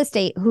in real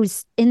estate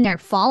who's in there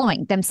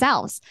following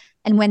themselves.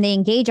 And when they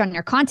engage on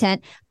your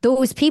content,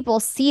 those people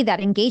see that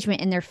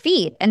engagement in their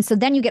feed. And so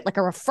then you get like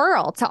a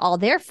referral to all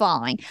their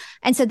following.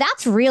 And so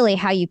that's really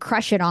how you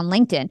crush it on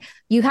LinkedIn.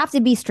 You have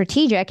to be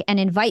strategic and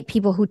invite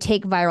people who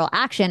take viral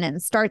action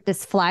and start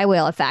this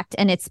flywheel effect.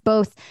 And it's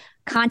both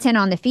content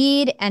on the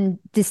feed and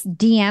this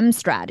DM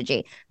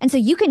strategy. And so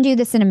you can do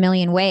this in a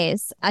million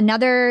ways.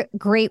 Another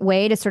great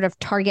way to sort of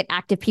target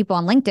active people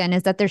on LinkedIn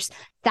is that there's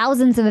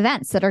thousands of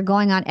events that are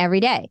going on every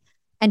day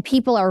and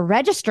people are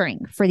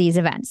registering for these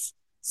events.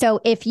 So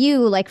if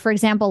you, like, for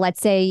example,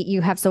 let's say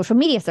you have social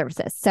media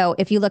services. So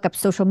if you look up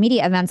social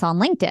media events on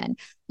LinkedIn,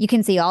 you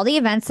can see all the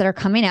events that are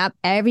coming up,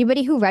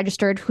 everybody who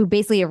registered, who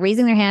basically are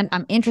raising their hand,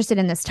 I'm interested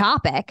in this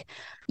topic.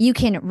 You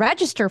can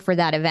register for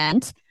that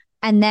event,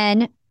 and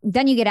then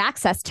you get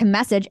access to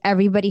message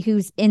everybody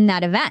who's in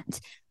that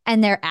event,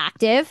 and they're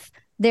active,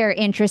 they're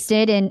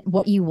interested in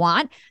what you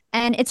want,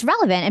 and it's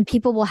relevant, and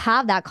people will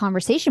have that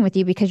conversation with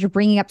you because you're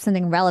bringing up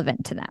something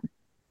relevant to them.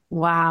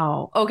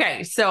 Wow.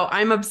 Okay. So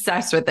I'm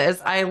obsessed with this.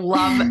 I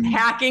love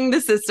hacking the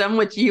system,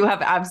 which you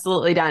have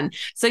absolutely done.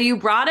 So you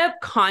brought up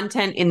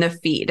content in the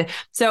feed.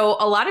 So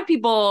a lot of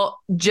people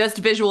just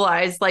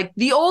visualize like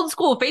the old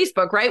school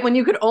Facebook, right? When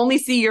you could only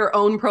see your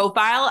own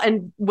profile.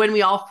 And when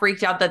we all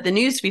freaked out that the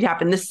newsfeed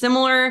happened, the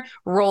similar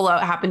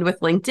rollout happened with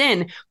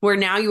LinkedIn, where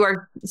now you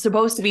are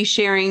supposed to be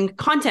sharing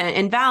content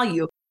and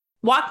value.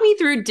 Walk me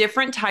through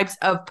different types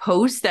of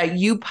posts that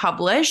you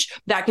publish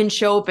that can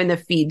show up in the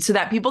feed so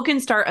that people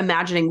can start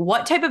imagining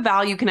what type of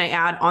value can I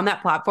add on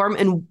that platform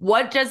and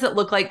what does it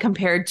look like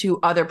compared to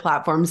other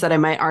platforms that I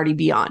might already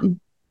be on?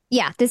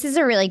 Yeah, this is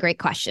a really great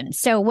question.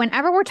 So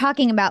whenever we're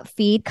talking about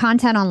feed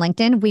content on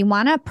LinkedIn, we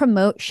want to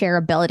promote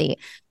shareability.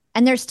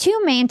 And there's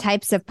two main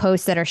types of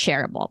posts that are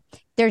shareable.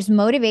 There's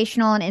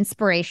motivational and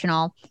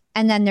inspirational,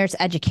 and then there's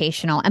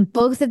educational. And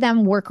both of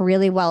them work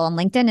really well on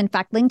LinkedIn. In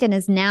fact, LinkedIn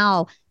is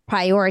now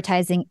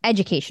prioritizing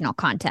educational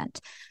content.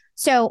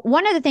 So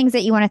one of the things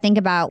that you want to think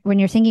about when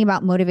you're thinking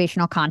about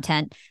motivational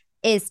content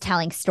is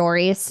telling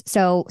stories.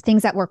 So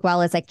things that work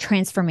well is like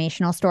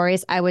transformational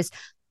stories. I was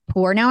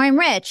poor, now I'm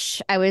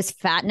rich. I was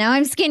fat, now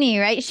I'm skinny,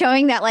 right?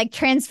 Showing that like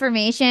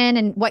transformation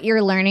and what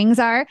your learnings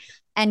are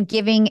and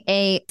giving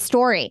a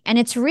story. And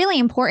it's really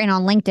important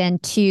on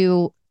LinkedIn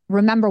to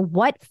remember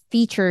what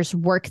features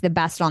work the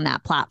best on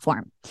that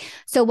platform.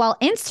 So while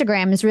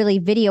Instagram is really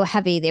video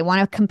heavy, they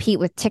want to compete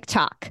with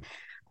TikTok.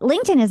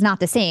 LinkedIn is not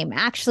the same.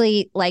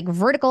 Actually, like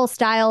vertical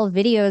style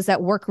videos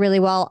that work really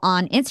well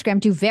on Instagram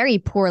do very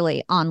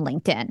poorly on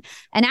LinkedIn.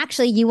 And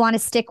actually, you want to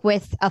stick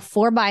with a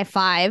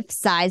 4x5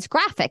 size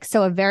graphic.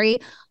 So a very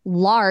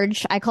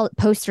large, I call it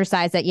poster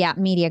size at Yap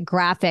Media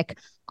graphic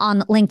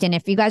on LinkedIn.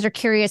 If you guys are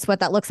curious what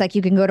that looks like,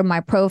 you can go to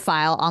my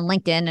profile on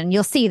LinkedIn and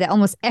you'll see that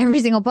almost every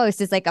single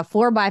post is like a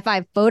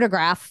 4x5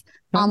 photograph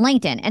on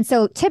LinkedIn. And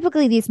so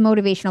typically these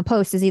motivational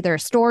posts is either a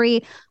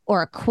story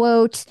or a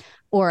quote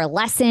or a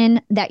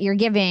lesson that you're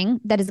giving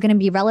that is going to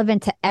be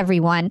relevant to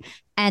everyone.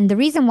 And the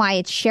reason why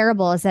it's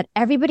shareable is that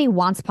everybody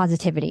wants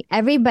positivity.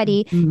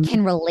 Everybody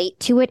can relate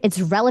to it. It's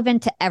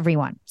relevant to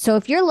everyone. So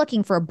if you're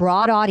looking for a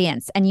broad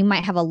audience and you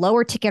might have a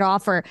lower ticket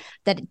offer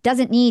that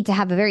doesn't need to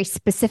have a very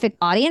specific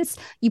audience,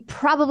 you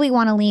probably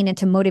want to lean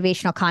into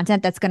motivational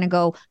content that's going to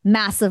go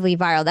massively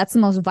viral. That's the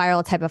most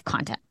viral type of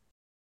content.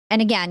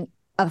 And again,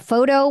 a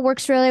photo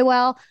works really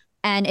well.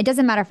 And it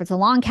doesn't matter if it's a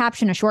long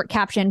caption, a short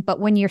caption, but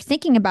when you're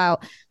thinking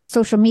about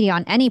social media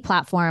on any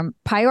platform,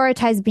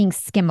 prioritize being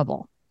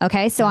skimmable.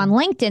 Okay. So on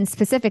LinkedIn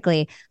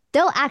specifically,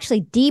 they'll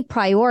actually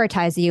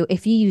deprioritize you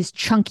if you use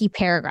chunky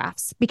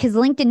paragraphs because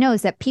LinkedIn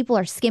knows that people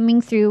are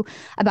skimming through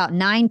about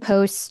 9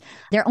 posts.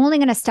 They're only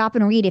going to stop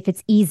and read if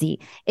it's easy.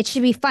 It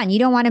should be fun. You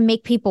don't want to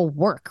make people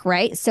work,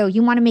 right? So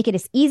you want to make it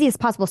as easy as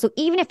possible. So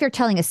even if you're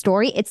telling a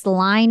story, it's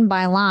line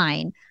by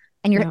line.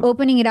 And you're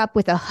opening it up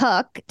with a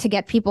hook to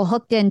get people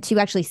hooked in to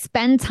actually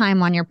spend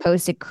time on your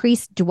post,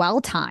 increase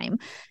dwell time.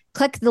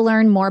 Click the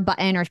learn more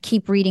button or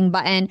keep reading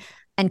button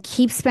and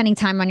keep spending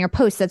time on your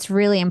post. That's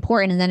really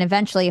important. And then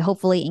eventually,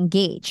 hopefully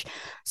engage.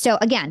 So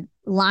again,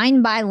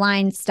 line by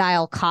line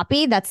style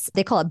copy.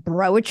 They call it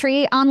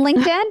broetry on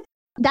LinkedIn.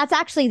 That's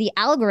actually the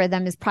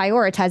algorithm is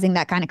prioritizing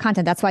that kind of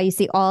content. That's why you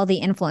see all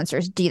the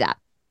influencers do that.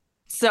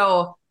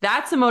 So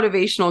that's a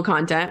motivational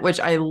content, which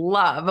I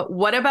love.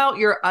 What about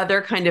your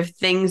other kind of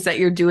things that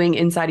you're doing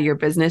inside of your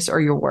business or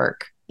your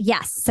work?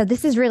 Yes. So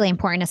this is really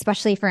important,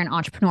 especially for an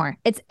entrepreneur.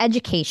 It's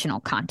educational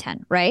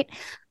content, right?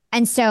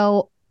 And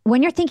so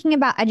when you're thinking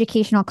about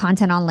educational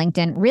content on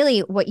LinkedIn, really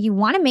what you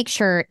want to make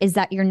sure is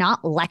that you're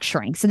not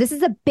lecturing. So this is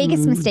the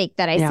biggest mistake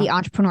that I see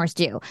entrepreneurs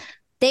do.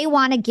 They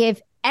want to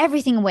give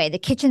everything away, the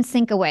kitchen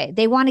sink away.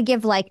 They want to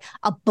give like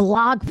a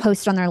blog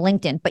post on their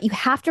LinkedIn, but you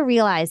have to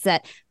realize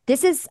that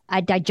this is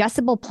a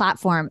digestible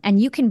platform and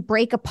you can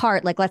break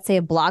apart, like let's say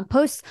a blog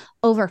post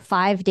over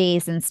 5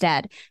 days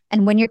instead.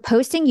 And when you're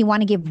posting, you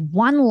want to give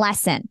one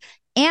lesson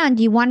and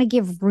you want to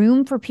give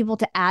room for people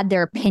to add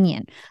their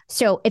opinion.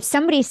 So if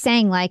somebody's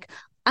saying like,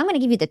 I'm going to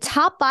give you the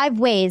top 5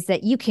 ways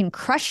that you can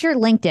crush your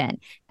LinkedIn,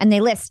 and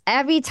they list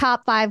every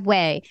top 5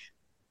 way,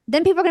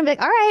 then people are going to be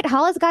like, all right,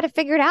 Hala's got it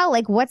figured out.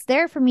 Like, what's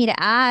there for me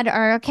to add?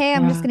 Or, okay,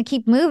 I'm just going to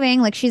keep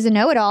moving. Like, she's a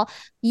know-it-all.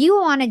 You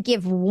want to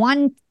give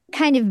one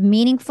kind of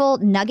meaningful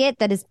nugget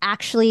that is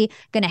actually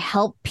going to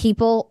help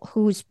people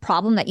whose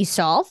problem that you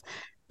solve,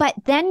 but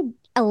then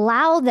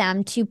allow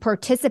them to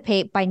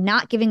participate by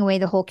not giving away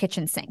the whole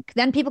kitchen sink.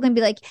 Then people can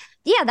be like,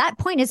 yeah, that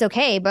point is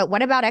okay, but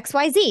what about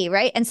XYZ,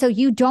 right? And so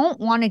you don't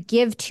want to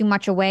give too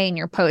much away in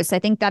your posts. I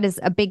think that is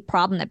a big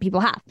problem that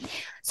people have.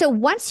 So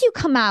once you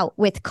come out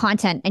with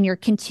content and you're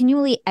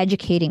continually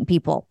educating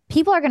people,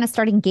 people are going to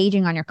start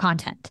engaging on your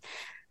content.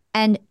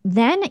 And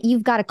then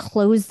you've got to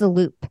close the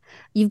loop.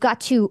 You've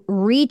got to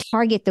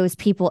retarget those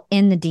people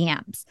in the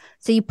DMs.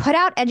 So you put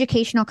out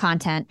educational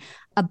content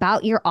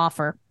about your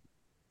offer.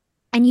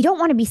 And you don't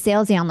want to be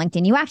salesy on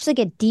LinkedIn. You actually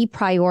get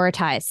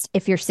deprioritized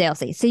if you're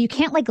salesy. So you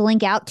can't like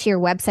link out to your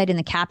website in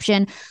the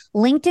caption.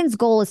 LinkedIn's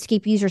goal is to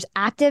keep users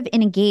active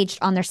and engaged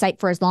on their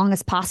site for as long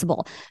as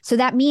possible. So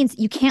that means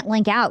you can't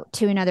link out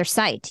to another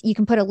site. You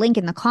can put a link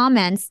in the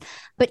comments,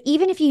 but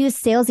even if you use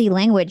salesy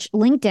language,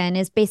 LinkedIn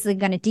is basically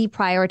going to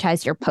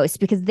deprioritize your posts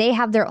because they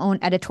have their own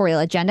editorial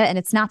agenda and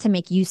it's not to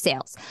make you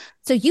sales.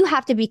 So you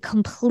have to be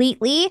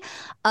completely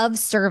of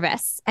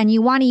service and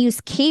you want to use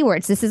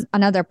keywords. This is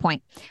another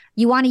point.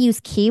 You want to use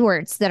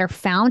keywords that are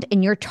found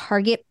in your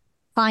target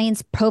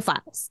clients'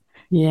 profiles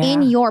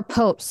in your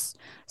posts.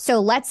 So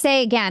let's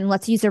say, again,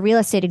 let's use a real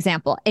estate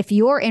example. If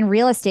you're in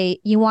real estate,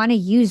 you want to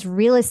use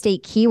real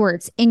estate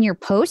keywords in your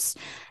posts,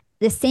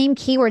 the same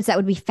keywords that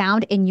would be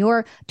found in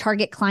your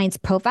target clients'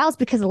 profiles,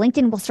 because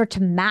LinkedIn will start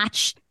to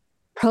match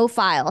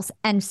profiles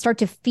and start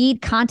to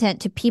feed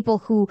content to people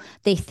who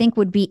they think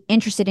would be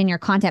interested in your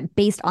content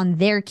based on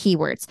their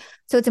keywords.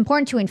 So it's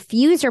important to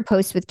infuse your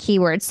posts with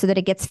keywords so that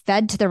it gets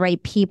fed to the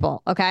right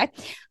people. Okay.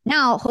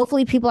 Now,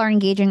 hopefully people are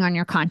engaging on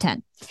your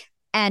content.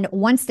 And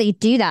once they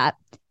do that,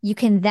 you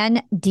can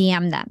then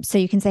DM them. So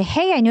you can say,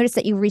 hey, I noticed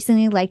that you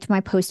recently liked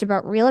my post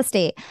about real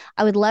estate.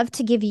 I would love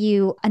to give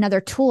you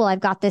another tool. I've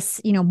got this,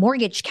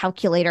 mortgage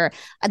calculator.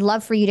 I'd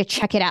love for you to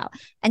check it out.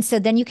 And so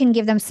then you can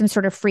give them some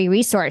sort of free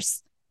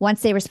resource.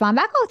 Once they respond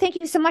back, oh, thank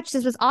you so much.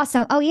 This was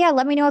awesome. Oh, yeah,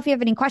 let me know if you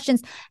have any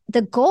questions.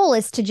 The goal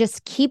is to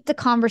just keep the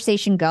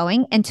conversation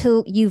going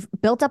until you've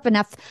built up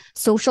enough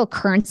social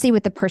currency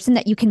with the person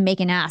that you can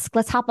make an ask.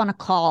 Let's hop on a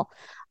call.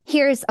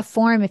 Here's a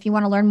form if you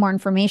want to learn more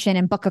information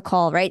and book a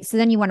call, right? So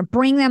then you want to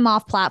bring them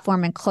off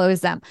platform and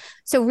close them.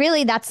 So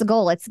really that's the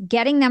goal. It's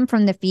getting them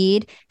from the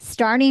feed,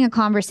 starting a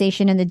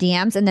conversation in the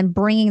DMs, and then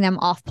bringing them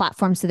off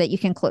platform so that you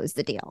can close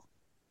the deal.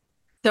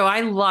 So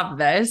I love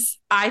this.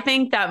 I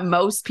think that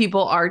most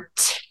people are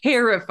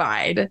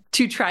terrified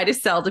to try to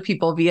sell to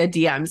people via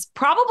DMs,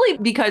 probably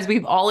because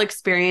we've all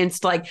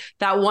experienced like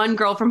that one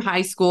girl from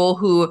high school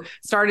who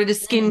started a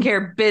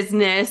skincare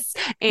business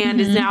and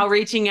is now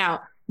reaching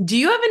out. Do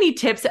you have any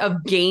tips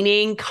of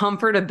gaining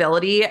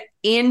comfortability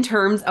in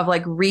terms of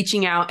like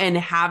reaching out and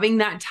having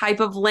that type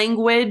of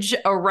language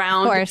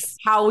around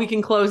how we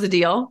can close a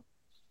deal?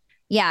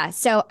 Yeah.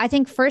 So I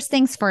think first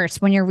things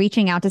first, when you're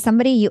reaching out to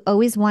somebody, you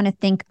always want to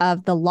think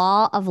of the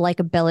law of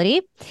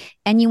likability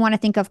and you want to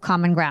think of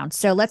common ground.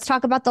 So let's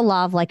talk about the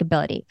law of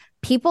likability.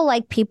 People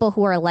like people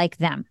who are like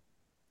them.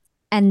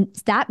 And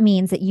that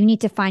means that you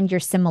need to find your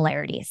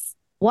similarities.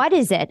 What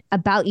is it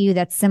about you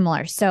that's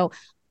similar? So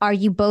are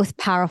you both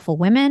powerful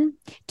women?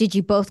 Did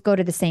you both go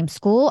to the same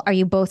school? Are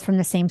you both from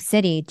the same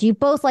city? Do you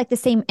both like the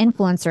same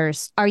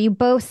influencers? Are you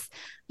both,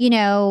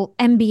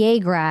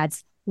 MBA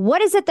grads?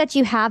 What is it that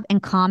you have in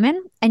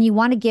common? And you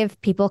want to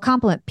give people a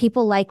compliment.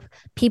 People like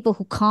people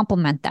who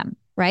compliment them,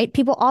 right?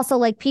 People also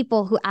like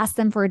people who ask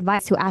them for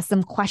advice, who ask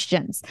them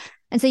questions.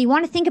 And so you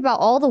want to think about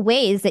all the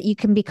ways that you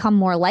can become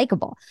more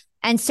likable.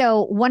 And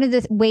so one of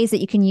the ways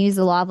that you can use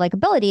the law of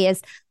likability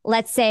is,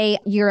 let's say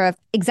you're an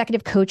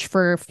executive coach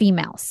for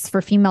females,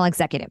 for female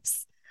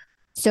executives.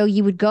 So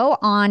you would go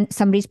on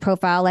somebody's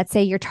profile. Let's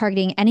say you're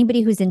targeting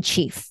anybody who's in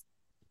chief,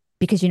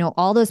 because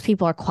all those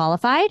people are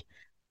qualified.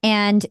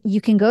 And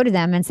you can go to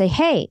them and say,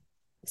 hey,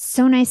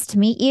 so nice to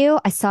meet you.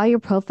 I saw your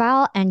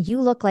profile and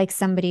you look like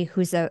somebody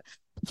who's a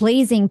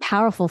blazing,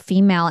 powerful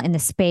female in the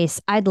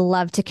space. I'd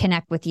love to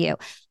connect with you.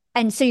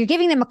 And so you're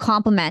giving them a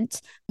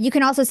compliment. You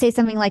can also say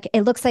something like,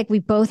 it looks like we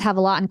both have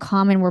a lot in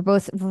common. We're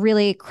both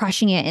really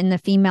crushing it in the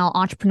female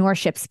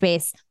entrepreneurship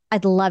space.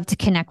 I'd love to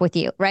connect with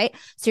you, right?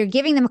 So you're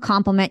giving them a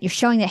compliment. You're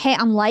showing that, hey,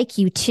 I'm like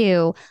you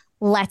too.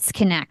 Let's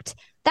connect.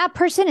 That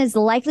person is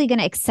likely going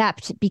to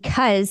accept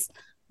because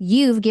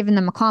you've given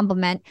them a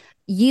compliment.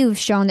 You've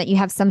shown that you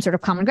have some sort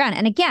of common ground.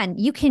 And again,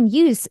 you can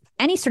use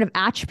any sort of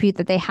attribute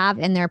that they have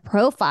in their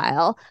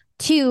profile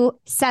to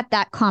set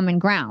that common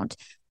ground.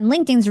 And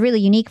LinkedIn's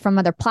really unique from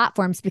other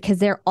platforms because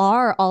there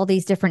are all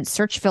these different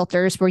search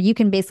filters where you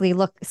can basically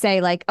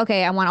say like,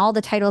 okay, I want all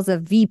the titles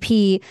of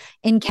VP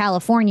in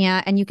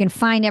California, and you can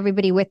find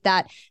everybody with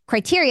that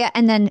criteria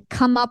and then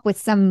come up with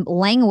some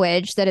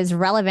language that is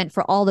relevant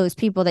for all those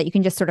people that you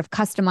can just sort of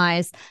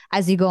customize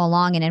as you go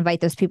along and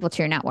invite those people to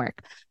your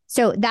network.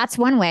 So that's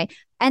one way.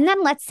 And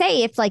then let's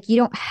say if like you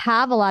don't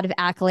have a lot of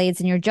accolades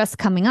and you're just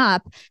coming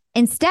up,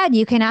 instead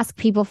you can ask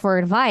people for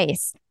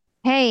advice.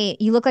 Hey,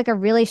 you look like a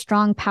really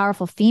strong,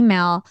 powerful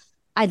female.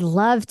 I'd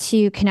love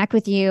to connect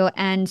with you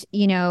and,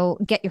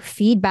 get your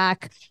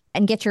feedback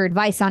and get your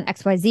advice on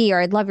XYZ, or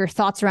I'd love your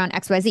thoughts around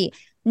XYZ.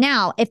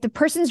 Now, if the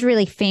person's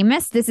really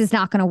famous, this is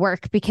not going to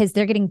work because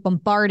they're getting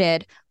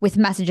bombarded with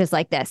messages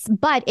like this.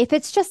 But if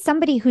it's just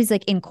somebody who's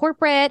like in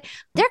corporate,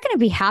 they're going to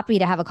be happy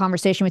to have a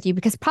conversation with you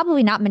because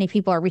probably not many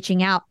people are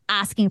reaching out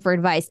asking for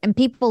advice, and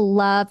people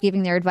love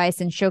giving their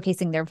advice and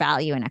showcasing their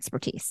value and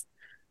expertise.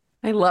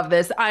 I love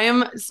this. I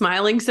am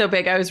smiling so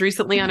big. I was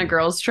recently on a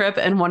girls' trip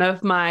and one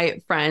of my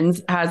friends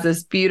has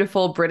this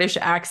beautiful British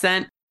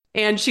accent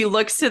and she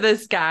looks to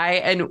this guy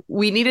and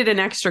we needed an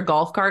extra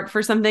golf cart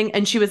for something.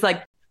 And she was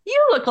like,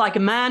 you look like a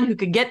man who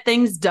could get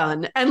things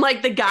done. And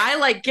like the guy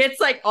like gets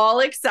like all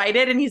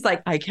excited and he's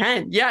like, I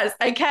can. Yes,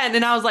 I can.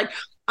 And I was like,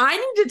 I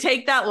need to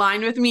take that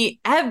line with me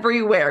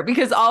everywhere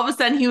because all of a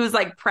sudden he was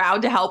like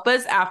proud to help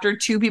us after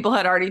two people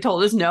had already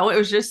told us no. It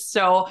was just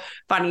so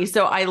funny.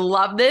 So I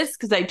love this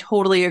because I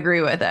totally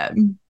agree with it.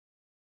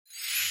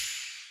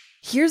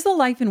 Here's the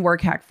life and work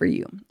hack for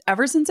you.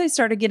 Ever since I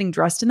started getting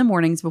dressed in the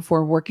mornings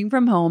before working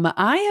from home,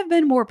 I have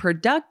been more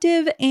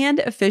productive and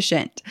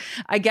efficient.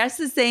 I guess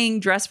the saying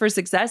dress for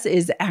success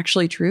is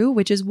actually true,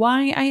 which is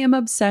why I am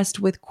obsessed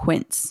with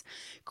Quince.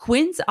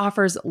 Quince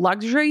offers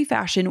luxury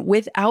fashion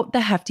without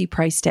the hefty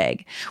price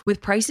tag. With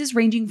prices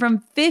ranging from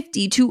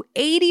 50 to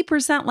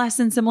 80% less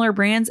than similar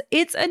brands,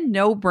 it's a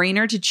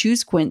no-brainer to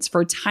choose Quince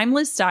for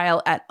timeless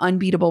style at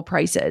unbeatable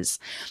prices.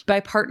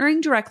 By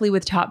partnering directly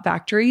with top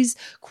factories,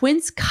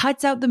 Quince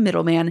cuts out the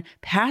middleman,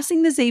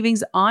 passing the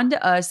savings on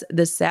to us,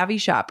 the savvy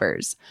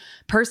shoppers.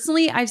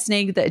 Personally, I've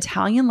snagged the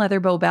Italian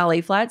leather bow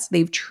ballet flats.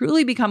 They've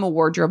truly become a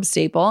wardrobe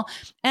staple.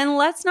 And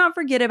let's not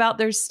forget about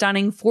their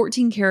stunning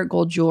 14 karat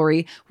gold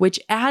jewelry, which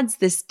adds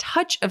this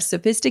touch of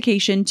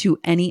sophistication to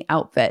any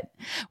outfit.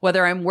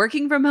 Whether I'm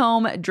working from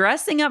home,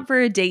 dressing up for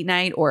a date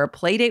night, or a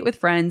play date with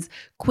friends,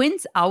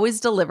 Quince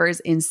always delivers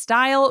in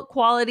style,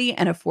 quality,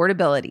 and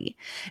affordability.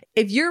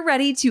 If you're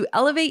ready to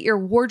elevate your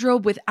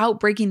wardrobe without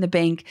breaking the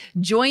bank,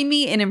 join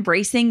me in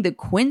embracing the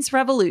Quince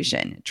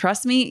revolution.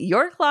 Trust me,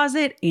 your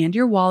closet and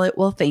your wallet will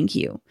will thank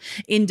you.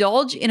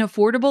 Indulge in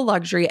affordable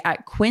luxury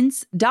at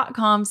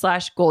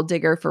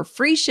quince.com/golddigger for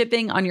free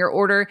shipping on your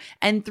order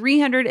and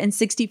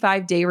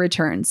 365-day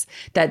returns.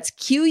 That's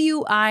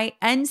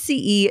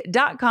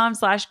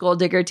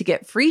QUINCE.com/golddigger to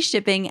get free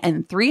shipping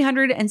and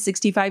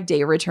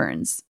 365-day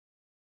returns.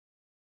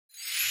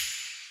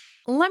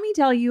 Let me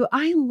tell you,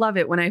 I love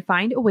it when I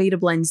find a way to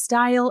blend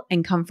style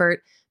and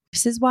comfort.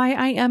 This is why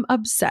I am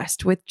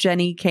obsessed with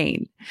Jenni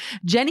Kayne.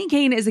 Jenni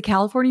Kayne is a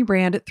California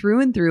brand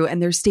through and through,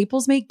 and their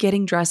staples make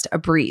getting dressed a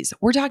breeze.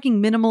 We're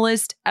talking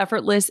minimalist,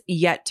 effortless,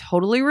 yet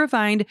totally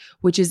refined,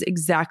 which is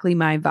exactly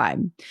my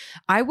vibe.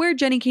 I wear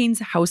Jenni Kayne's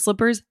house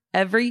slippers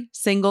every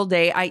single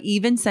day. I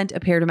even sent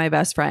a pair to my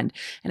best friend,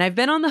 and I've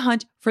been on the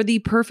hunt for the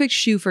perfect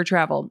shoe for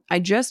travel. I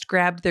just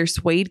grabbed their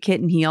suede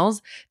kitten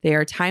heels. They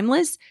are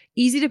timeless,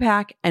 easy to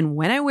pack, and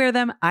when I wear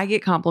them, I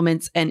get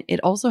compliments, and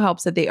it also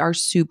helps that they are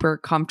super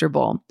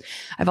comfortable.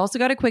 I've also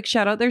got a quick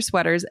shout out their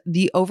sweaters.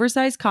 The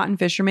oversized cotton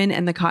fisherman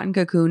and the cotton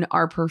cocoon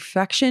are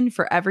perfection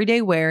for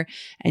everyday wear,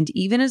 and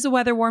even as the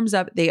weather warms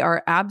up, they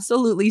are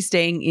absolutely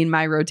staying in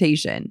my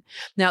rotation.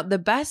 Now, the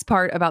best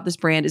part about this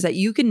brand is that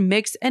you can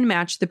mix and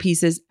match the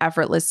pieces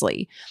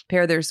effortlessly.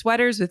 Pair their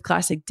sweaters with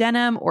classic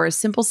denim or a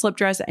simple slip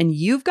dress, and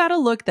you've got a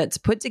look that's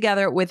put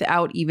together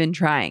without even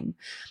trying.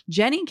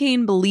 Jenni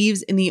Kayne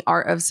believes in the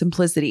art of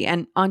simplicity,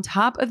 and on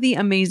top of the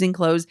amazing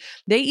clothes,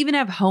 they even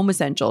have home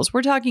essentials.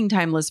 We're talking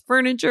timeless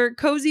furniture,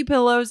 cozy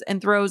pillows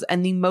and throws,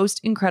 and the most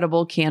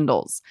incredible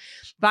candles.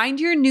 Find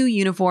your new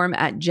uniform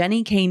at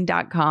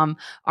jennikayne.com.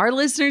 Our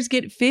listeners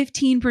get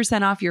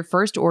 15% off your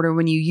first order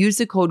when you use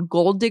the code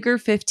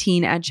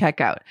GOLDDIGGER15 at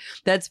checkout.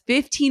 That's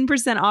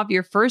 15% off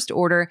your first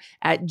order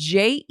at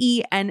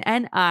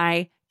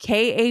JENNIKAYNE.com,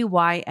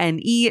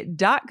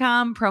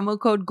 promo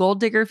code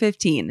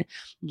GOLDDIGGER15.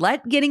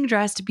 Let getting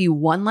dressed be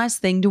one less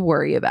thing to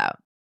worry about.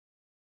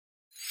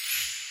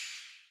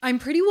 I'm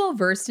pretty well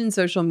versed in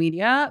social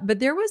media, but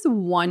there was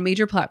one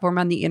major platform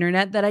on the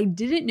internet that I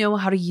didn't know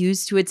how to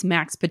use to its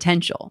max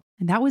potential,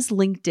 and that was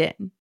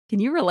LinkedIn. Can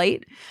you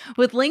relate?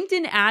 With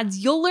LinkedIn ads,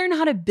 you'll learn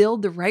how to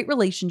build the right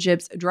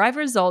relationships, drive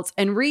results,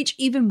 and reach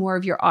even more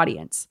of your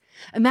audience.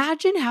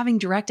 Imagine having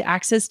direct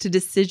access to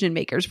decision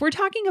makers. We're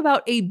talking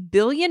about 1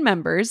 billion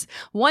members,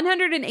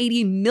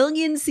 180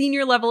 million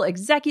senior level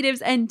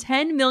executives, and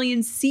 10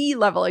 million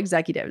C-level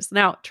executives.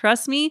 Now,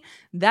 trust me,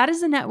 that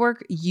is a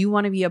network you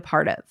want to be a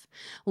part of.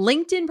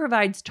 LinkedIn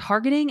provides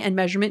targeting and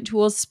measurement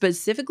tools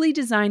specifically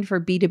designed for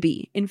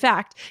B2B. In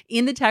fact,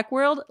 in the tech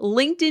world,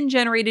 LinkedIn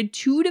generated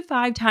 2 to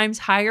 5 times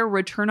higher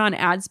return on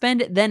ad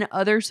spend than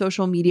other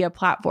social media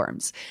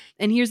platforms.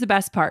 And here's the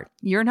best part.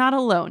 You're not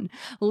alone.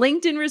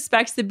 LinkedIn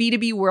respects the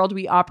B2B world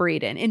we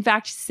operate in. In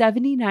fact,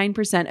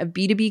 79% of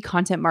B2B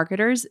content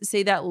marketers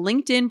say that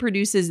LinkedIn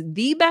produces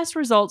the best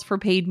results for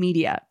paid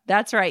media.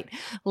 That's right.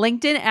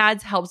 LinkedIn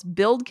ads helps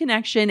build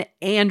connection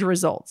and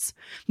results.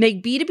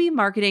 Make B2B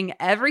marketing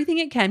everything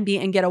it can be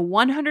and get a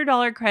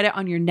 $100 credit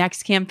on your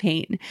next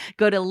campaign.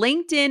 Go to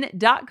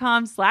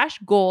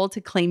linkedin.com/goal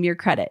to claim your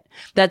credit.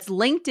 That's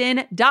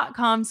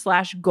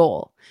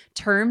linkedin.com/goal.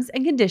 Terms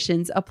and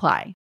conditions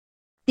apply.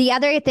 The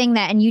other thing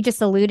that, and you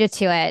just alluded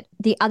to it,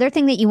 the other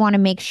thing that you want to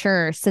make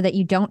sure so that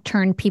you don't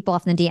turn people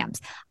off in the DMs.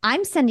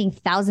 I'm sending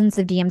thousands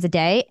of DMs a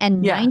day,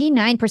 and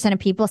 99% of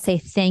people say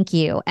thank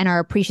you and are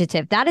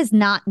appreciative. That is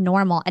not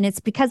normal. And it's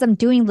because I'm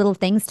doing little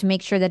things to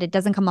make sure that it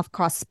doesn't come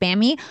across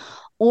spammy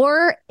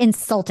or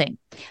insulting.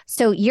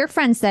 So your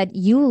friend said,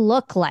 you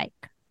look like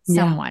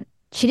someone.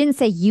 She didn't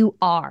say you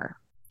are.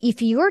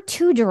 If you're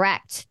too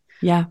direct,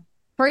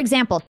 for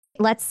example,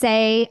 let's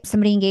say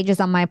somebody engages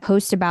on my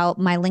post about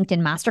my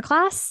LinkedIn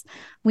masterclass.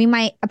 We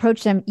might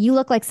approach them. You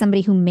look like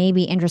somebody who may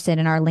be interested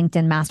in our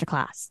LinkedIn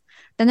masterclass.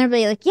 Then they'll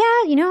be like,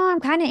 yeah, I'm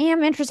kind of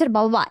am interested,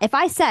 blah, blah, blah. If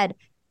I said,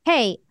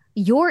 hey,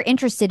 you're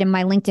interested in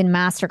my LinkedIn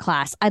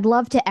masterclass, I'd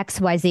love to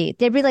XYZ.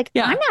 They'd be like,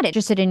 I'm not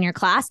interested in your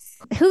class.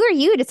 Who are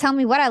you to tell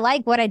me what I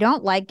like, what I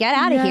don't like? Get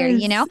out of here,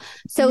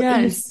 So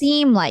you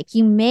seem like,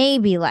 you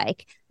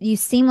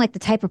seem like the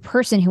type of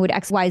person who would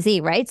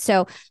XYZ, right?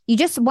 So you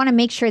just want to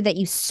make sure that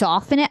you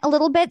soften it a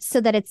little bit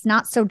so that it's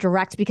not so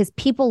direct, because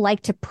people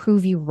like to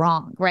prove you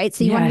wrong, right?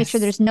 So you want to make sure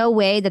there's no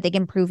way that they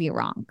can prove you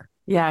wrong.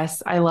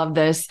 Yes, I love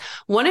this.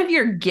 One of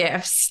your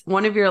gifts,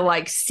 one of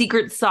your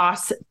secret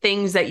sauce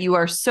things that you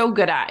are so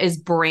good at is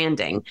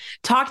branding.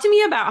 Talk to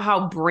me about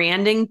how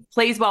branding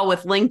plays well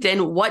with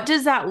LinkedIn. What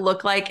does that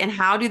look like, and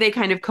how do they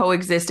kind of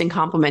coexist and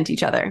complement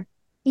each other?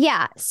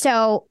 Yeah.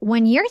 So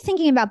when you're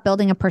thinking about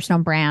building a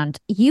personal brand,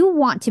 you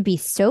want to be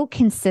so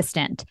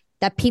consistent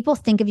that people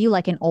think of you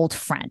like an old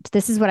friend.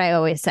 This is what I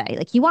always say.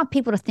 You want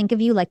people to think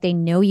of you like they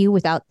know you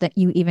without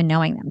you even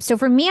knowing them. So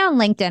for me on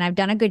LinkedIn, I've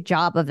done a good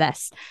job of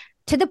this,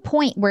 to the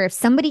point where if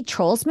somebody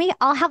trolls me,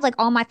 I'll have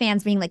all my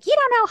fans being like, you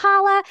don't know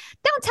Hala,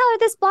 don't tell her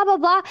this, blah, blah,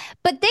 blah.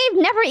 But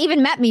they've never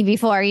even met me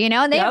before,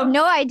 and they have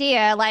no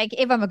idea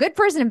if I'm a good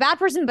person, a bad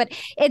person, but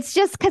it's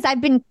just because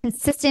I've been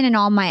consistent in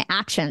all my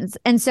actions.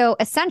 And so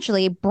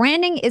essentially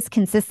branding is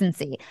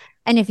consistency.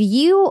 And if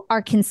you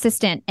are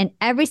consistent in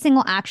every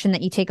single action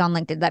that you take on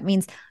LinkedIn, that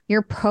means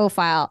your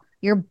profile,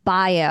 your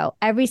bio,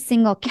 every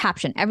single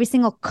caption, every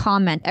single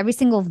comment, every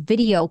single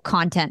video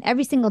content,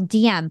 every single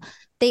DM,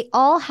 they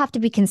all have to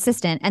be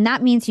consistent. And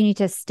that means you need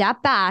to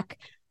step back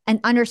and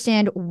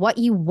understand what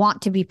you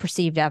want to be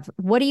perceived of.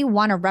 What do you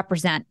want to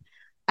represent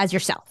as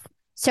yourself?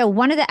 So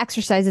one of the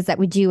exercises that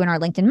we do in our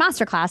LinkedIn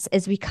masterclass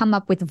is we come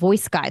up with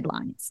voice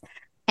guidelines.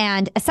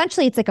 And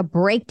essentially, it's like a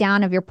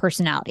breakdown of your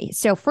personality.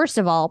 So first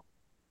of all,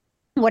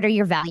 what are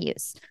your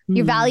values?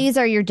 Your values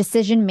are your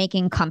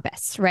decision-making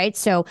compass, right?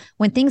 So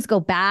when things go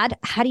bad,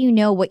 how do you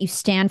know what you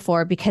stand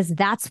for? Because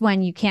that's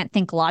when you can't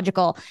think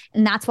logical.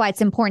 And that's why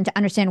it's important to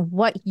understand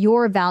what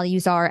your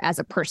values are as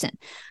a person.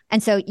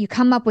 And so you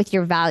come up with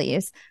your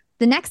values.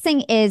 The next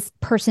thing is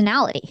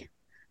personality.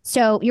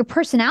 So your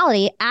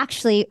personality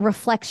actually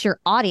reflects your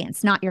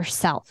audience, not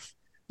yourself.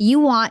 You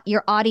want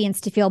your audience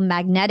to feel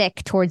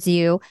magnetic towards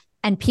you,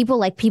 and people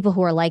like people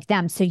who are like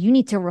them. So you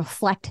need to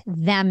reflect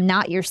them,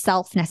 not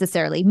yourself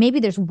necessarily. Maybe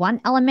there's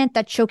one element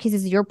that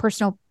showcases your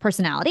personal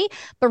personality,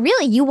 but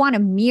really you want to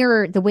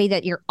mirror the way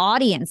that your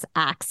audience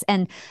acts.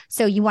 And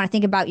so you want to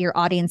think about your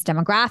audience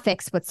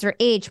demographics. What's their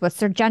age? What's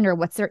their gender?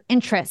 What's their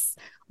interests?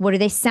 What do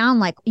they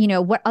sound like? You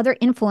know, what other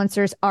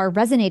influencers are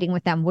resonating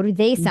with them? What do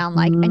they sound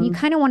like? And you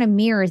kind of want to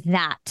mirror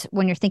that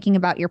when you're thinking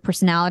about your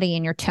personality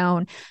and your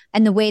tone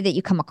and the way that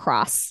you come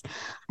across.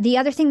 The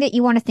other thing that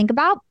you want to think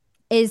about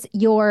is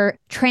your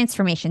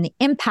transformation, the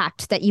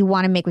impact that you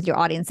want to make with your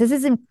audience. This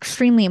is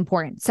extremely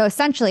important. So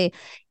essentially,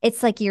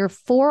 it's like your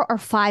 4 or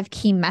 5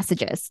 key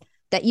messages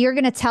that you're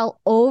going to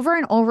tell over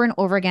and over and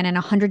over again in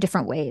 100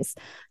 different ways.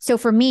 So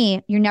for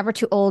me, you're never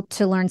too old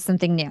to learn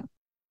something new.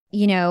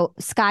 You know,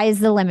 sky is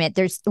the limit.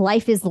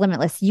 Life is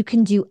limitless. You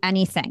can do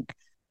anything.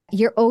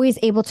 You're always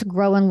able to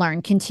grow and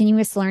learn.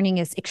 Continuous learning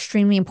is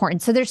extremely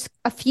important. So there's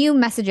a few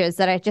messages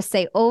that I just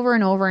say over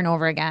and over and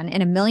over again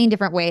in a million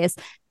different ways.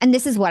 And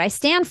this is what I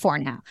stand for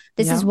now.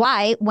 This is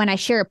why when I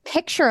share a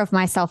picture of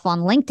myself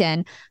on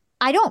LinkedIn,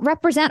 I don't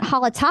represent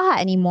Hala Taha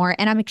anymore.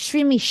 And I'm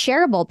extremely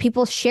shareable.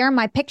 People share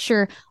my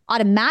picture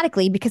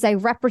automatically because I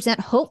represent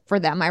hope for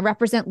them. I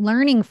represent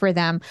learning for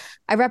them.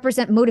 I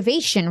represent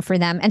motivation for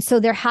them. And so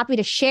they're happy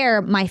to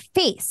share my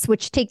face,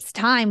 which takes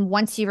time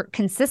once you're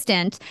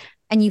consistent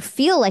and you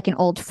feel like an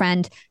old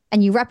friend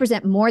and you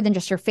represent more than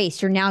just your face.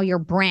 You're now your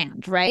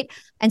brand, right?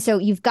 And so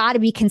you've got to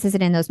be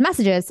consistent in those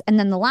messages. And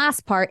then the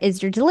last part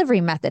is your delivery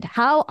method.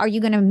 How are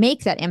you going to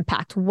make that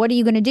impact? What are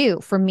you going to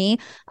do? For me,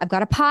 I've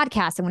got a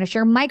podcast. I'm going to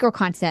share micro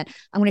content.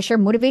 I'm going to share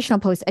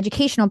motivational posts,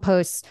 educational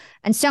posts,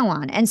 and so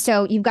on. And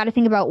so you've got to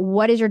think about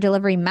what is your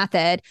delivery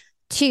method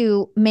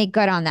to make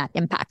good on that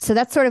impact. So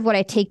that's sort of what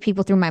I take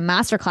people through my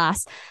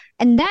masterclass.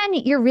 And then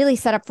you're really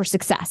set up for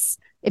success.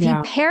 If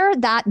you pair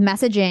that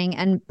messaging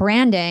and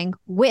branding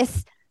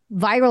with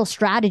viral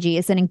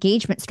strategies and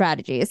engagement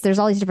strategies, there's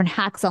all these different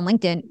hacks on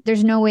LinkedIn.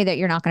 There's no way that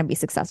you're not going to be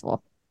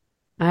successful.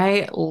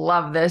 I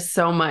love this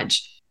so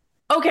much.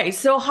 Okay,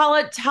 so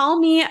Hala, tell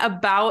me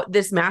about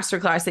this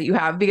masterclass that you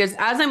have, because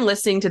as I'm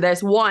listening to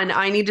this, 1,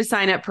 I need to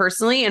sign up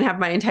personally and have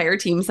my entire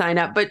team sign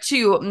up. But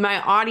 2, my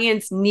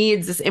audience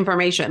needs this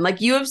information. Like,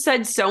 you have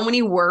said so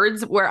many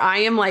words where I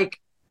am like,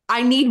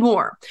 I need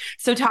more.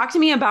 So talk to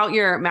me about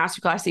your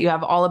masterclass that you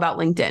have all about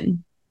LinkedIn.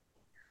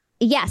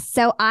 Yes.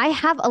 So I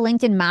have a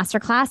LinkedIn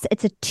masterclass.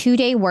 It's a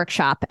 2-day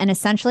workshop. And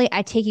essentially,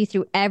 I take you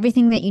through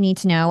everything that you need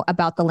to know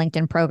about the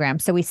LinkedIn program.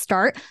 So we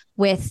start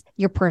with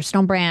your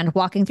personal brand,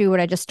 walking through what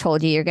I just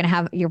told you. You're going to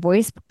have your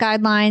voice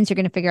guidelines. You're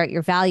going to figure out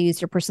your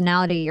values, your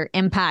personality, your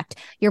impact,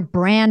 your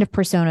brand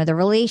persona, the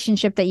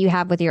relationship that you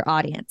have with your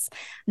audience.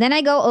 Then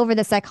I go over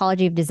the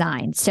psychology of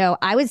design. So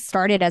I was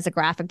started as a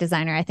graphic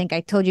designer. I think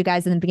I told you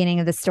guys in the beginning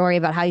of the story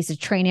about how I used to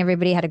train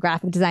everybody how to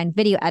graphic design,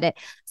 video edit.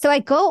 So I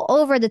go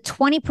over the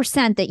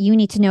 20% that you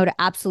need to know to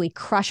absolutely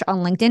crush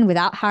on LinkedIn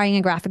without hiring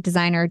a graphic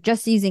designer,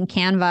 just using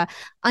Canva,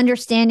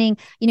 understanding,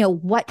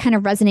 what kind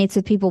of resonates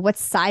with people, what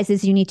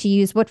sizes you need to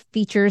use, what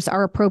features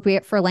are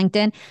appropriate for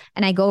LinkedIn.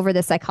 And I go over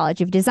the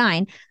psychology of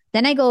design.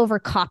 Then I go over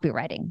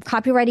copywriting.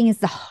 Copywriting is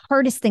the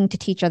hardest thing to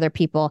teach other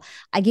people.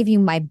 I give you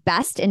my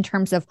best in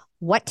terms of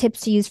what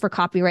tips to use for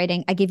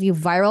copywriting. I give you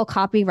viral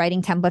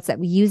copywriting templates that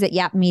we use at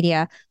Yap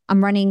Media.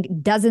 I'm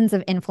running dozens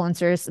of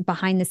influencers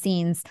behind the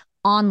scenes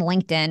on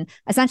LinkedIn.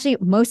 Essentially,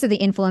 most of the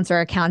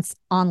influencer accounts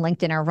on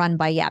LinkedIn are run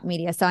by Yap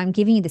Media. So I'm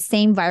giving you the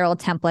same viral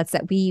templates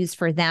that we use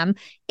for them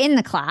in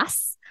the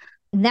class.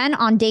 Then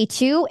on day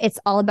 2, it's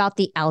all about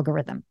the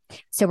algorithm.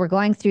 So we're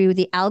going through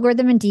the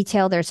algorithm in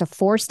detail. There's a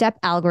 4-step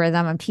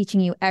algorithm. I'm teaching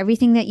you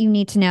everything that you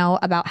need to know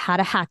about how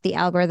to hack the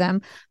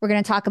algorithm. We're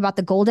going to talk about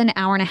the golden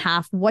hour and a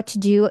half, what to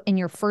do in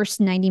your first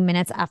 90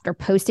 minutes after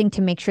posting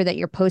to make sure that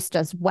your post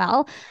does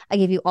well. I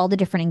give you all the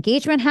different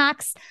engagement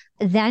hacks.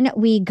 Then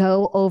we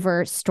go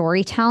over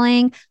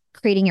storytelling,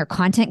 creating your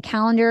content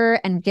calendar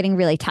and getting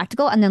really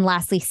tactical. And then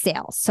lastly,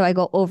 sales. So I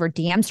go over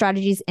DM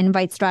strategies,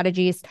 invite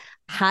strategies,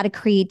 how to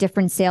create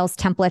different sales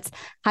templates,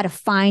 how to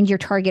find your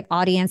target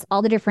audience,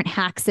 all the different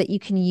hacks that you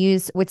can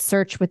use with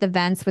search, with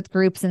events, with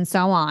groups, and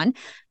so on.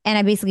 And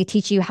I basically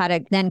teach you how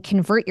to then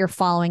convert your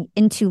following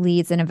into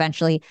leads and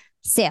eventually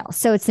sales.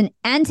 So it's an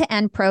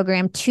end-to-end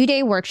program,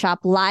 2-day workshop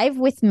live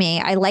with me.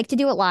 I like to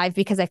do it live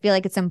because I feel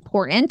like it's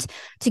important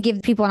to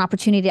give people an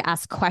opportunity to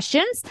ask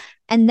questions.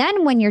 And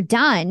then when you're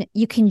done,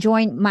 you can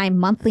join my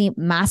monthly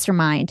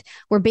mastermind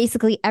where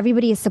basically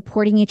everybody is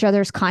supporting each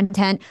other's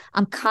content.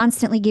 I'm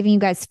constantly giving you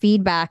guys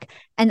feedback.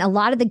 And a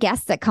lot of the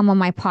guests that come on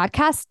my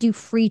podcast do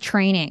free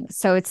training.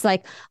 So it's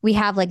like we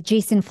have like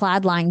Jason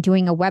Fladline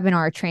doing a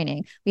webinar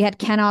training. We had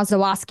Ken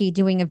Ozawaski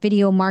doing a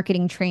video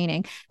marketing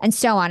training and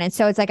so on. And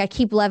so it's like I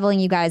keep leveling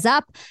you guys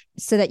up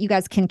so that you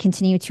guys can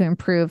continue to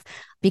improve,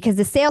 because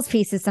the sales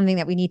piece is something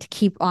that we need to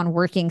keep on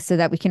working so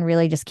that we can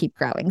really just keep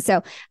growing.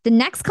 So the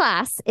next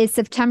class is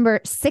September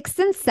 6th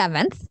and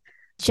 7th.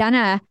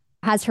 Jenna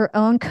has her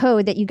own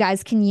code that you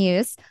guys can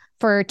use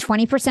for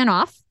 20%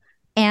 off.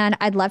 And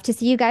I'd love to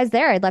see you guys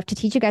there. I'd love to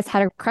teach you guys how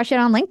to crush it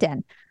on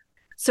LinkedIn.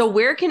 So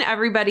where can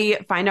everybody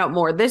find out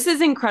more? This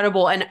is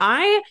incredible. And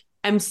I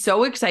am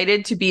so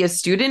excited to be a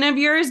student of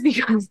yours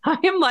because I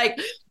am like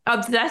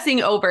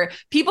obsessing over.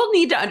 People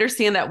need to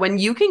understand that when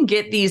you can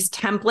get these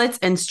templates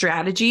and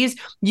strategies,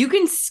 you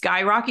can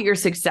skyrocket your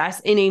success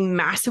in a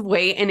massive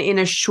way and in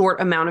a short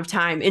amount of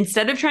time.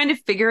 Instead of trying to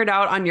figure it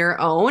out on your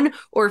own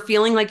or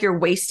feeling like you're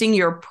wasting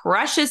your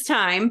precious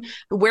time,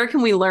 where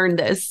can we learn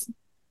this?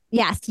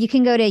 Yes, you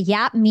can go to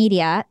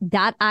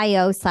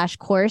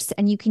yapmedia.io/course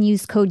and you can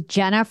use code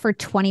Jenna for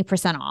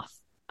 20% off.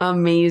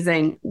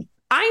 Amazing.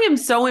 I am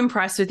so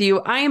impressed with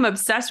you. I am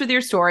obsessed with your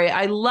story.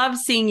 I love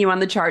seeing you on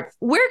the chart.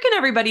 Where can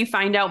everybody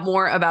find out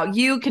more about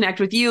you, connect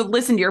with you,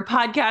 listen to your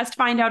podcast,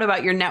 find out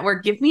about your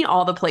network? Give me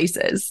all the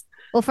places.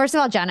 Well, first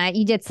of all, Jenna,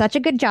 you did such a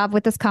good job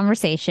with this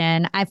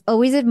conversation. I've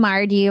always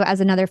admired you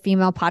as another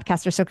female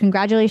podcaster. So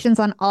congratulations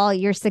on all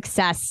your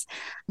success.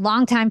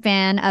 Longtime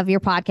fan of your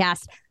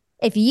podcast.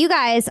 If you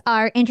guys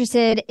are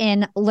interested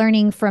in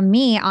learning from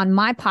me on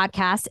my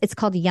podcast, it's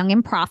called Young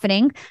and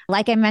Profiting.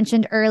 Like I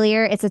mentioned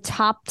earlier, it's a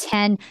top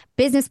 10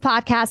 business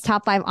podcast,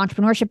 top 5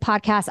 entrepreneurship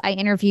podcast. I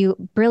interview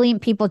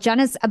brilliant people.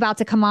 Jenna's about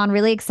to come on.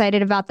 Really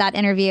excited about that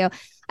interview.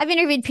 I've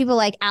interviewed people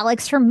like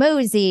Alex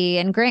Hormozy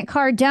and Grant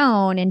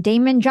Cardone and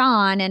Damon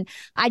John. And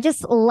I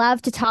just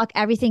love to talk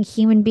everything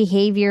human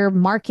behavior,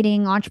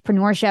 marketing,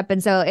 entrepreneurship.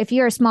 And so if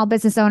you're a small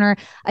business owner,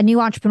 a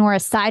new entrepreneur, a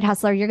side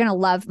hustler, you're going to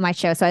love my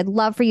show. So I'd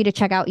love for you to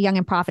check out Young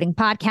and Profiting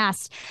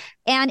podcast.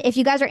 And if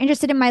you guys are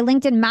interested in my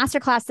LinkedIn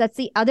masterclass, that's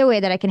the other way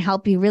that I can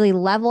help you really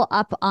level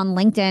up on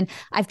LinkedIn.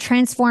 I've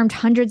transformed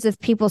hundreds of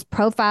people's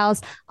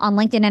profiles on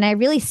LinkedIn. And I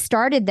really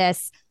started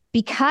this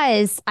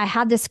because I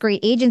had this great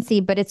agency,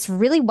 but it's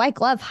really white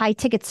glove, high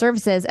ticket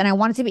services. And I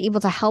wanted to be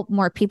able to help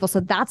more people. So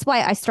that's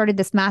why I started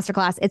this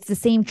masterclass. It's the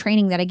same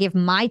training that I give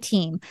my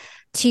team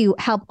to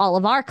help all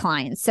of our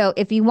clients. So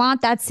if you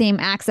want that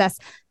same access,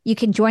 you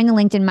can join the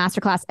LinkedIn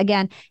masterclass.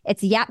 Again,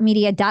 it's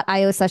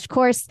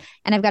yapmedia.io/course.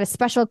 And I've got a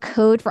special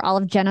code for all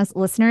of Jenna's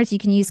listeners. You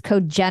can use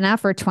code Jenna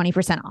for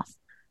 20% off.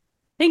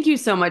 Thank you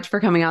so much for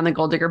coming on the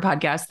Goal Digger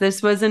podcast.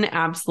 This was an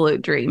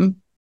absolute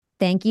dream.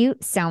 Thank you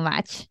so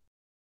much.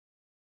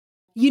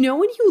 You know,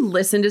 when you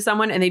listen to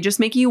someone and they just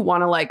make you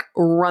want to like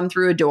run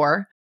through a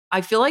door,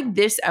 I feel like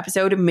this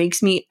episode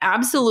makes me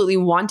absolutely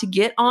want to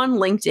get on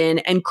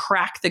LinkedIn and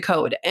crack the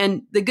code.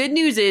 And the good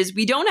news is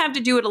we don't have to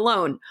do it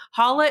alone.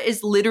 Hala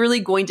is literally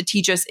going to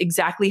teach us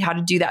exactly how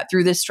to do that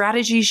through the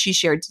strategies she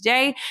shared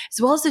today, as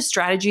well as the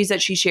strategies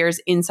that she shares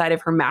inside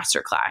of her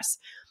masterclass.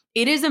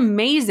 It is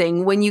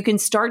amazing when you can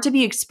start to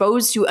be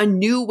exposed to a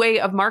new way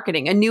of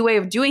marketing, a new way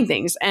of doing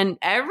things. And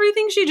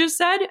everything she just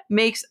said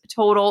makes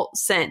total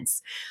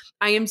sense.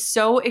 I am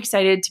so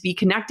excited to be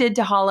connected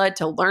to Hala,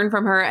 to learn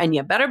from her. And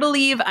you better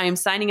believe I am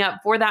signing up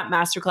for that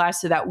masterclass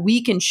so that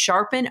we can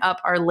sharpen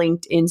up our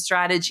LinkedIn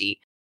strategy.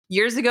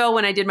 Years ago,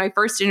 when I did my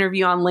first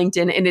interview on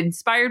LinkedIn, it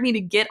inspired me to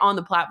get on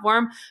the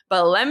platform.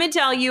 But let me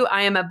tell you,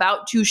 I am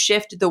about to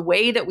shift the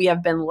way that we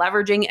have been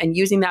leveraging and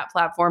using that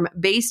platform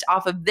based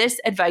off of this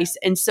advice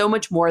and so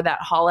much more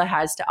that Hala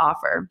has to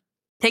offer.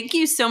 Thank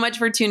you so much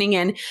for tuning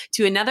in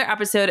to another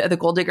episode of the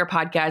Goal Digger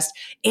podcast.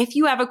 If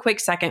you have a quick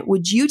second,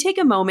 would you take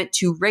a moment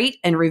to rate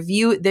and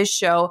review this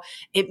show?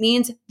 It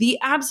means the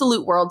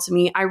absolute world to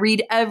me. I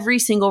read every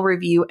single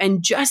review,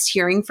 and just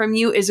hearing from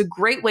you is a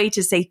great way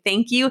to say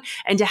thank you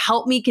and to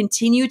help me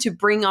continue to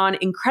bring on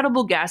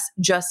incredible guests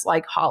just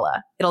like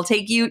Hala. It'll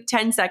take you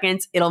 10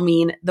 seconds. It'll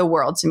mean the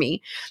world to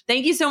me.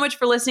 Thank you so much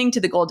for listening to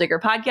the Goal Digger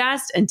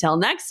podcast. Until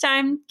next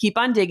time, keep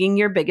on digging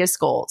your biggest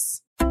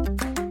goals.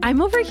 I'm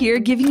over here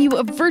giving you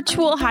a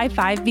virtual high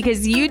five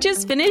because you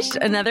just finished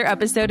another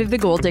episode of the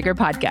Goal Digger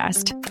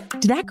podcast.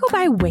 Did that go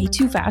by way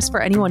too fast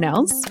for anyone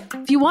else?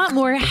 If you want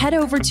more, head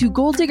over to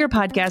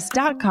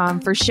goaldiggerpodcast.com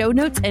for show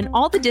notes and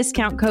all the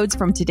discount codes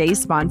from today's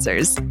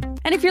sponsors.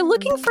 And if you're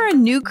looking for a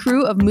new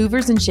crew of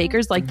movers and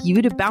shakers like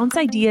you to bounce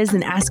ideas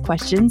and ask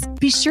questions,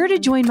 be sure to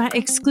join my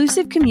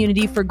exclusive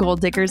community for Goal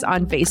Diggers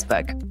on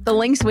Facebook. The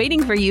link's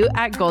waiting for you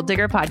at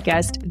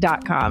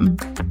goaldiggerpodcast.com.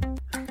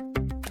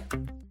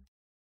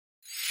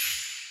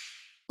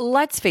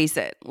 Let's face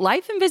it,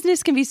 life and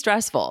business can be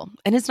stressful,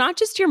 and it's not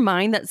just your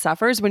mind that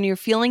suffers when you're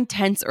feeling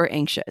tense or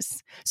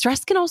anxious.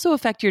 Stress can also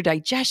affect your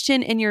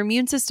digestion and your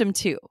immune system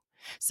too.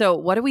 So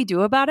what do we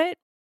do about it?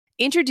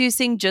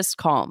 Introducing Just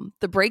Calm,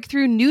 the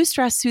breakthrough new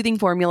stress soothing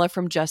formula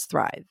from Just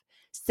Thrive.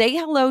 Say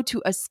hello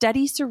to a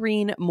steady,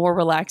 serene, more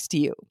relaxed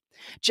you.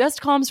 Just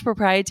Calm's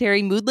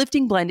proprietary mood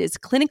lifting blend is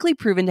clinically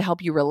proven to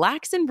help you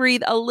relax and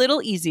breathe a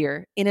little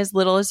easier in as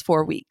little as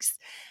 4 weeks.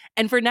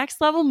 And for next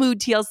level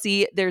mood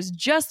TLC, there's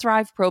Just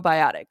Thrive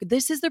Probiotic.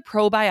 This is the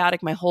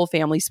probiotic my whole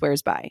family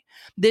swears by.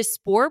 This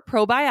spore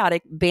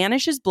probiotic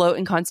banishes bloat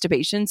and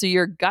constipation so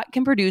your gut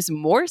can produce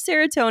more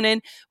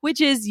serotonin, which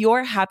is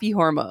your happy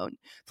hormone.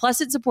 Plus,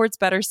 it supports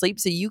better sleep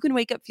so you can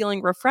wake up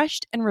feeling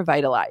refreshed and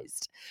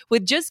revitalized.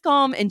 With Just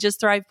Calm and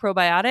Just Thrive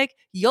Probiotic,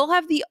 you'll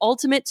have the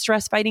ultimate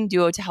stress fighting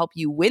duo to help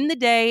you win the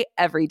day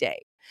every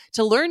day.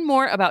 To learn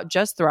more about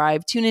Just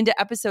Thrive, tune into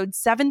episode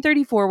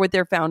 734 with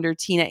their founder,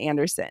 Tina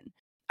Anderson.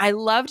 I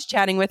loved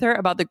chatting with her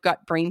about the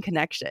gut-brain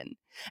connection.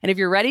 And if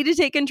you're ready to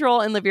take control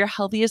and live your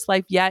healthiest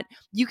life yet,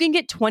 you can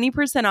get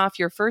 20% off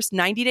your first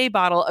 90-day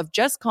bottle of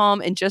Just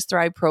Calm and Just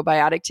Thrive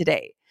Probiotic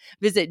today.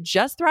 Visit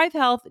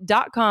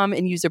justthrivehealth.com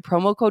and use a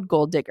promo code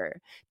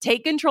GOLDDIGGER.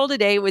 Take control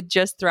today with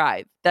Just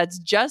Thrive. That's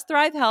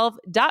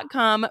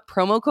justthrivehealth.com,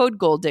 promo code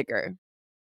GOLDDIGGER.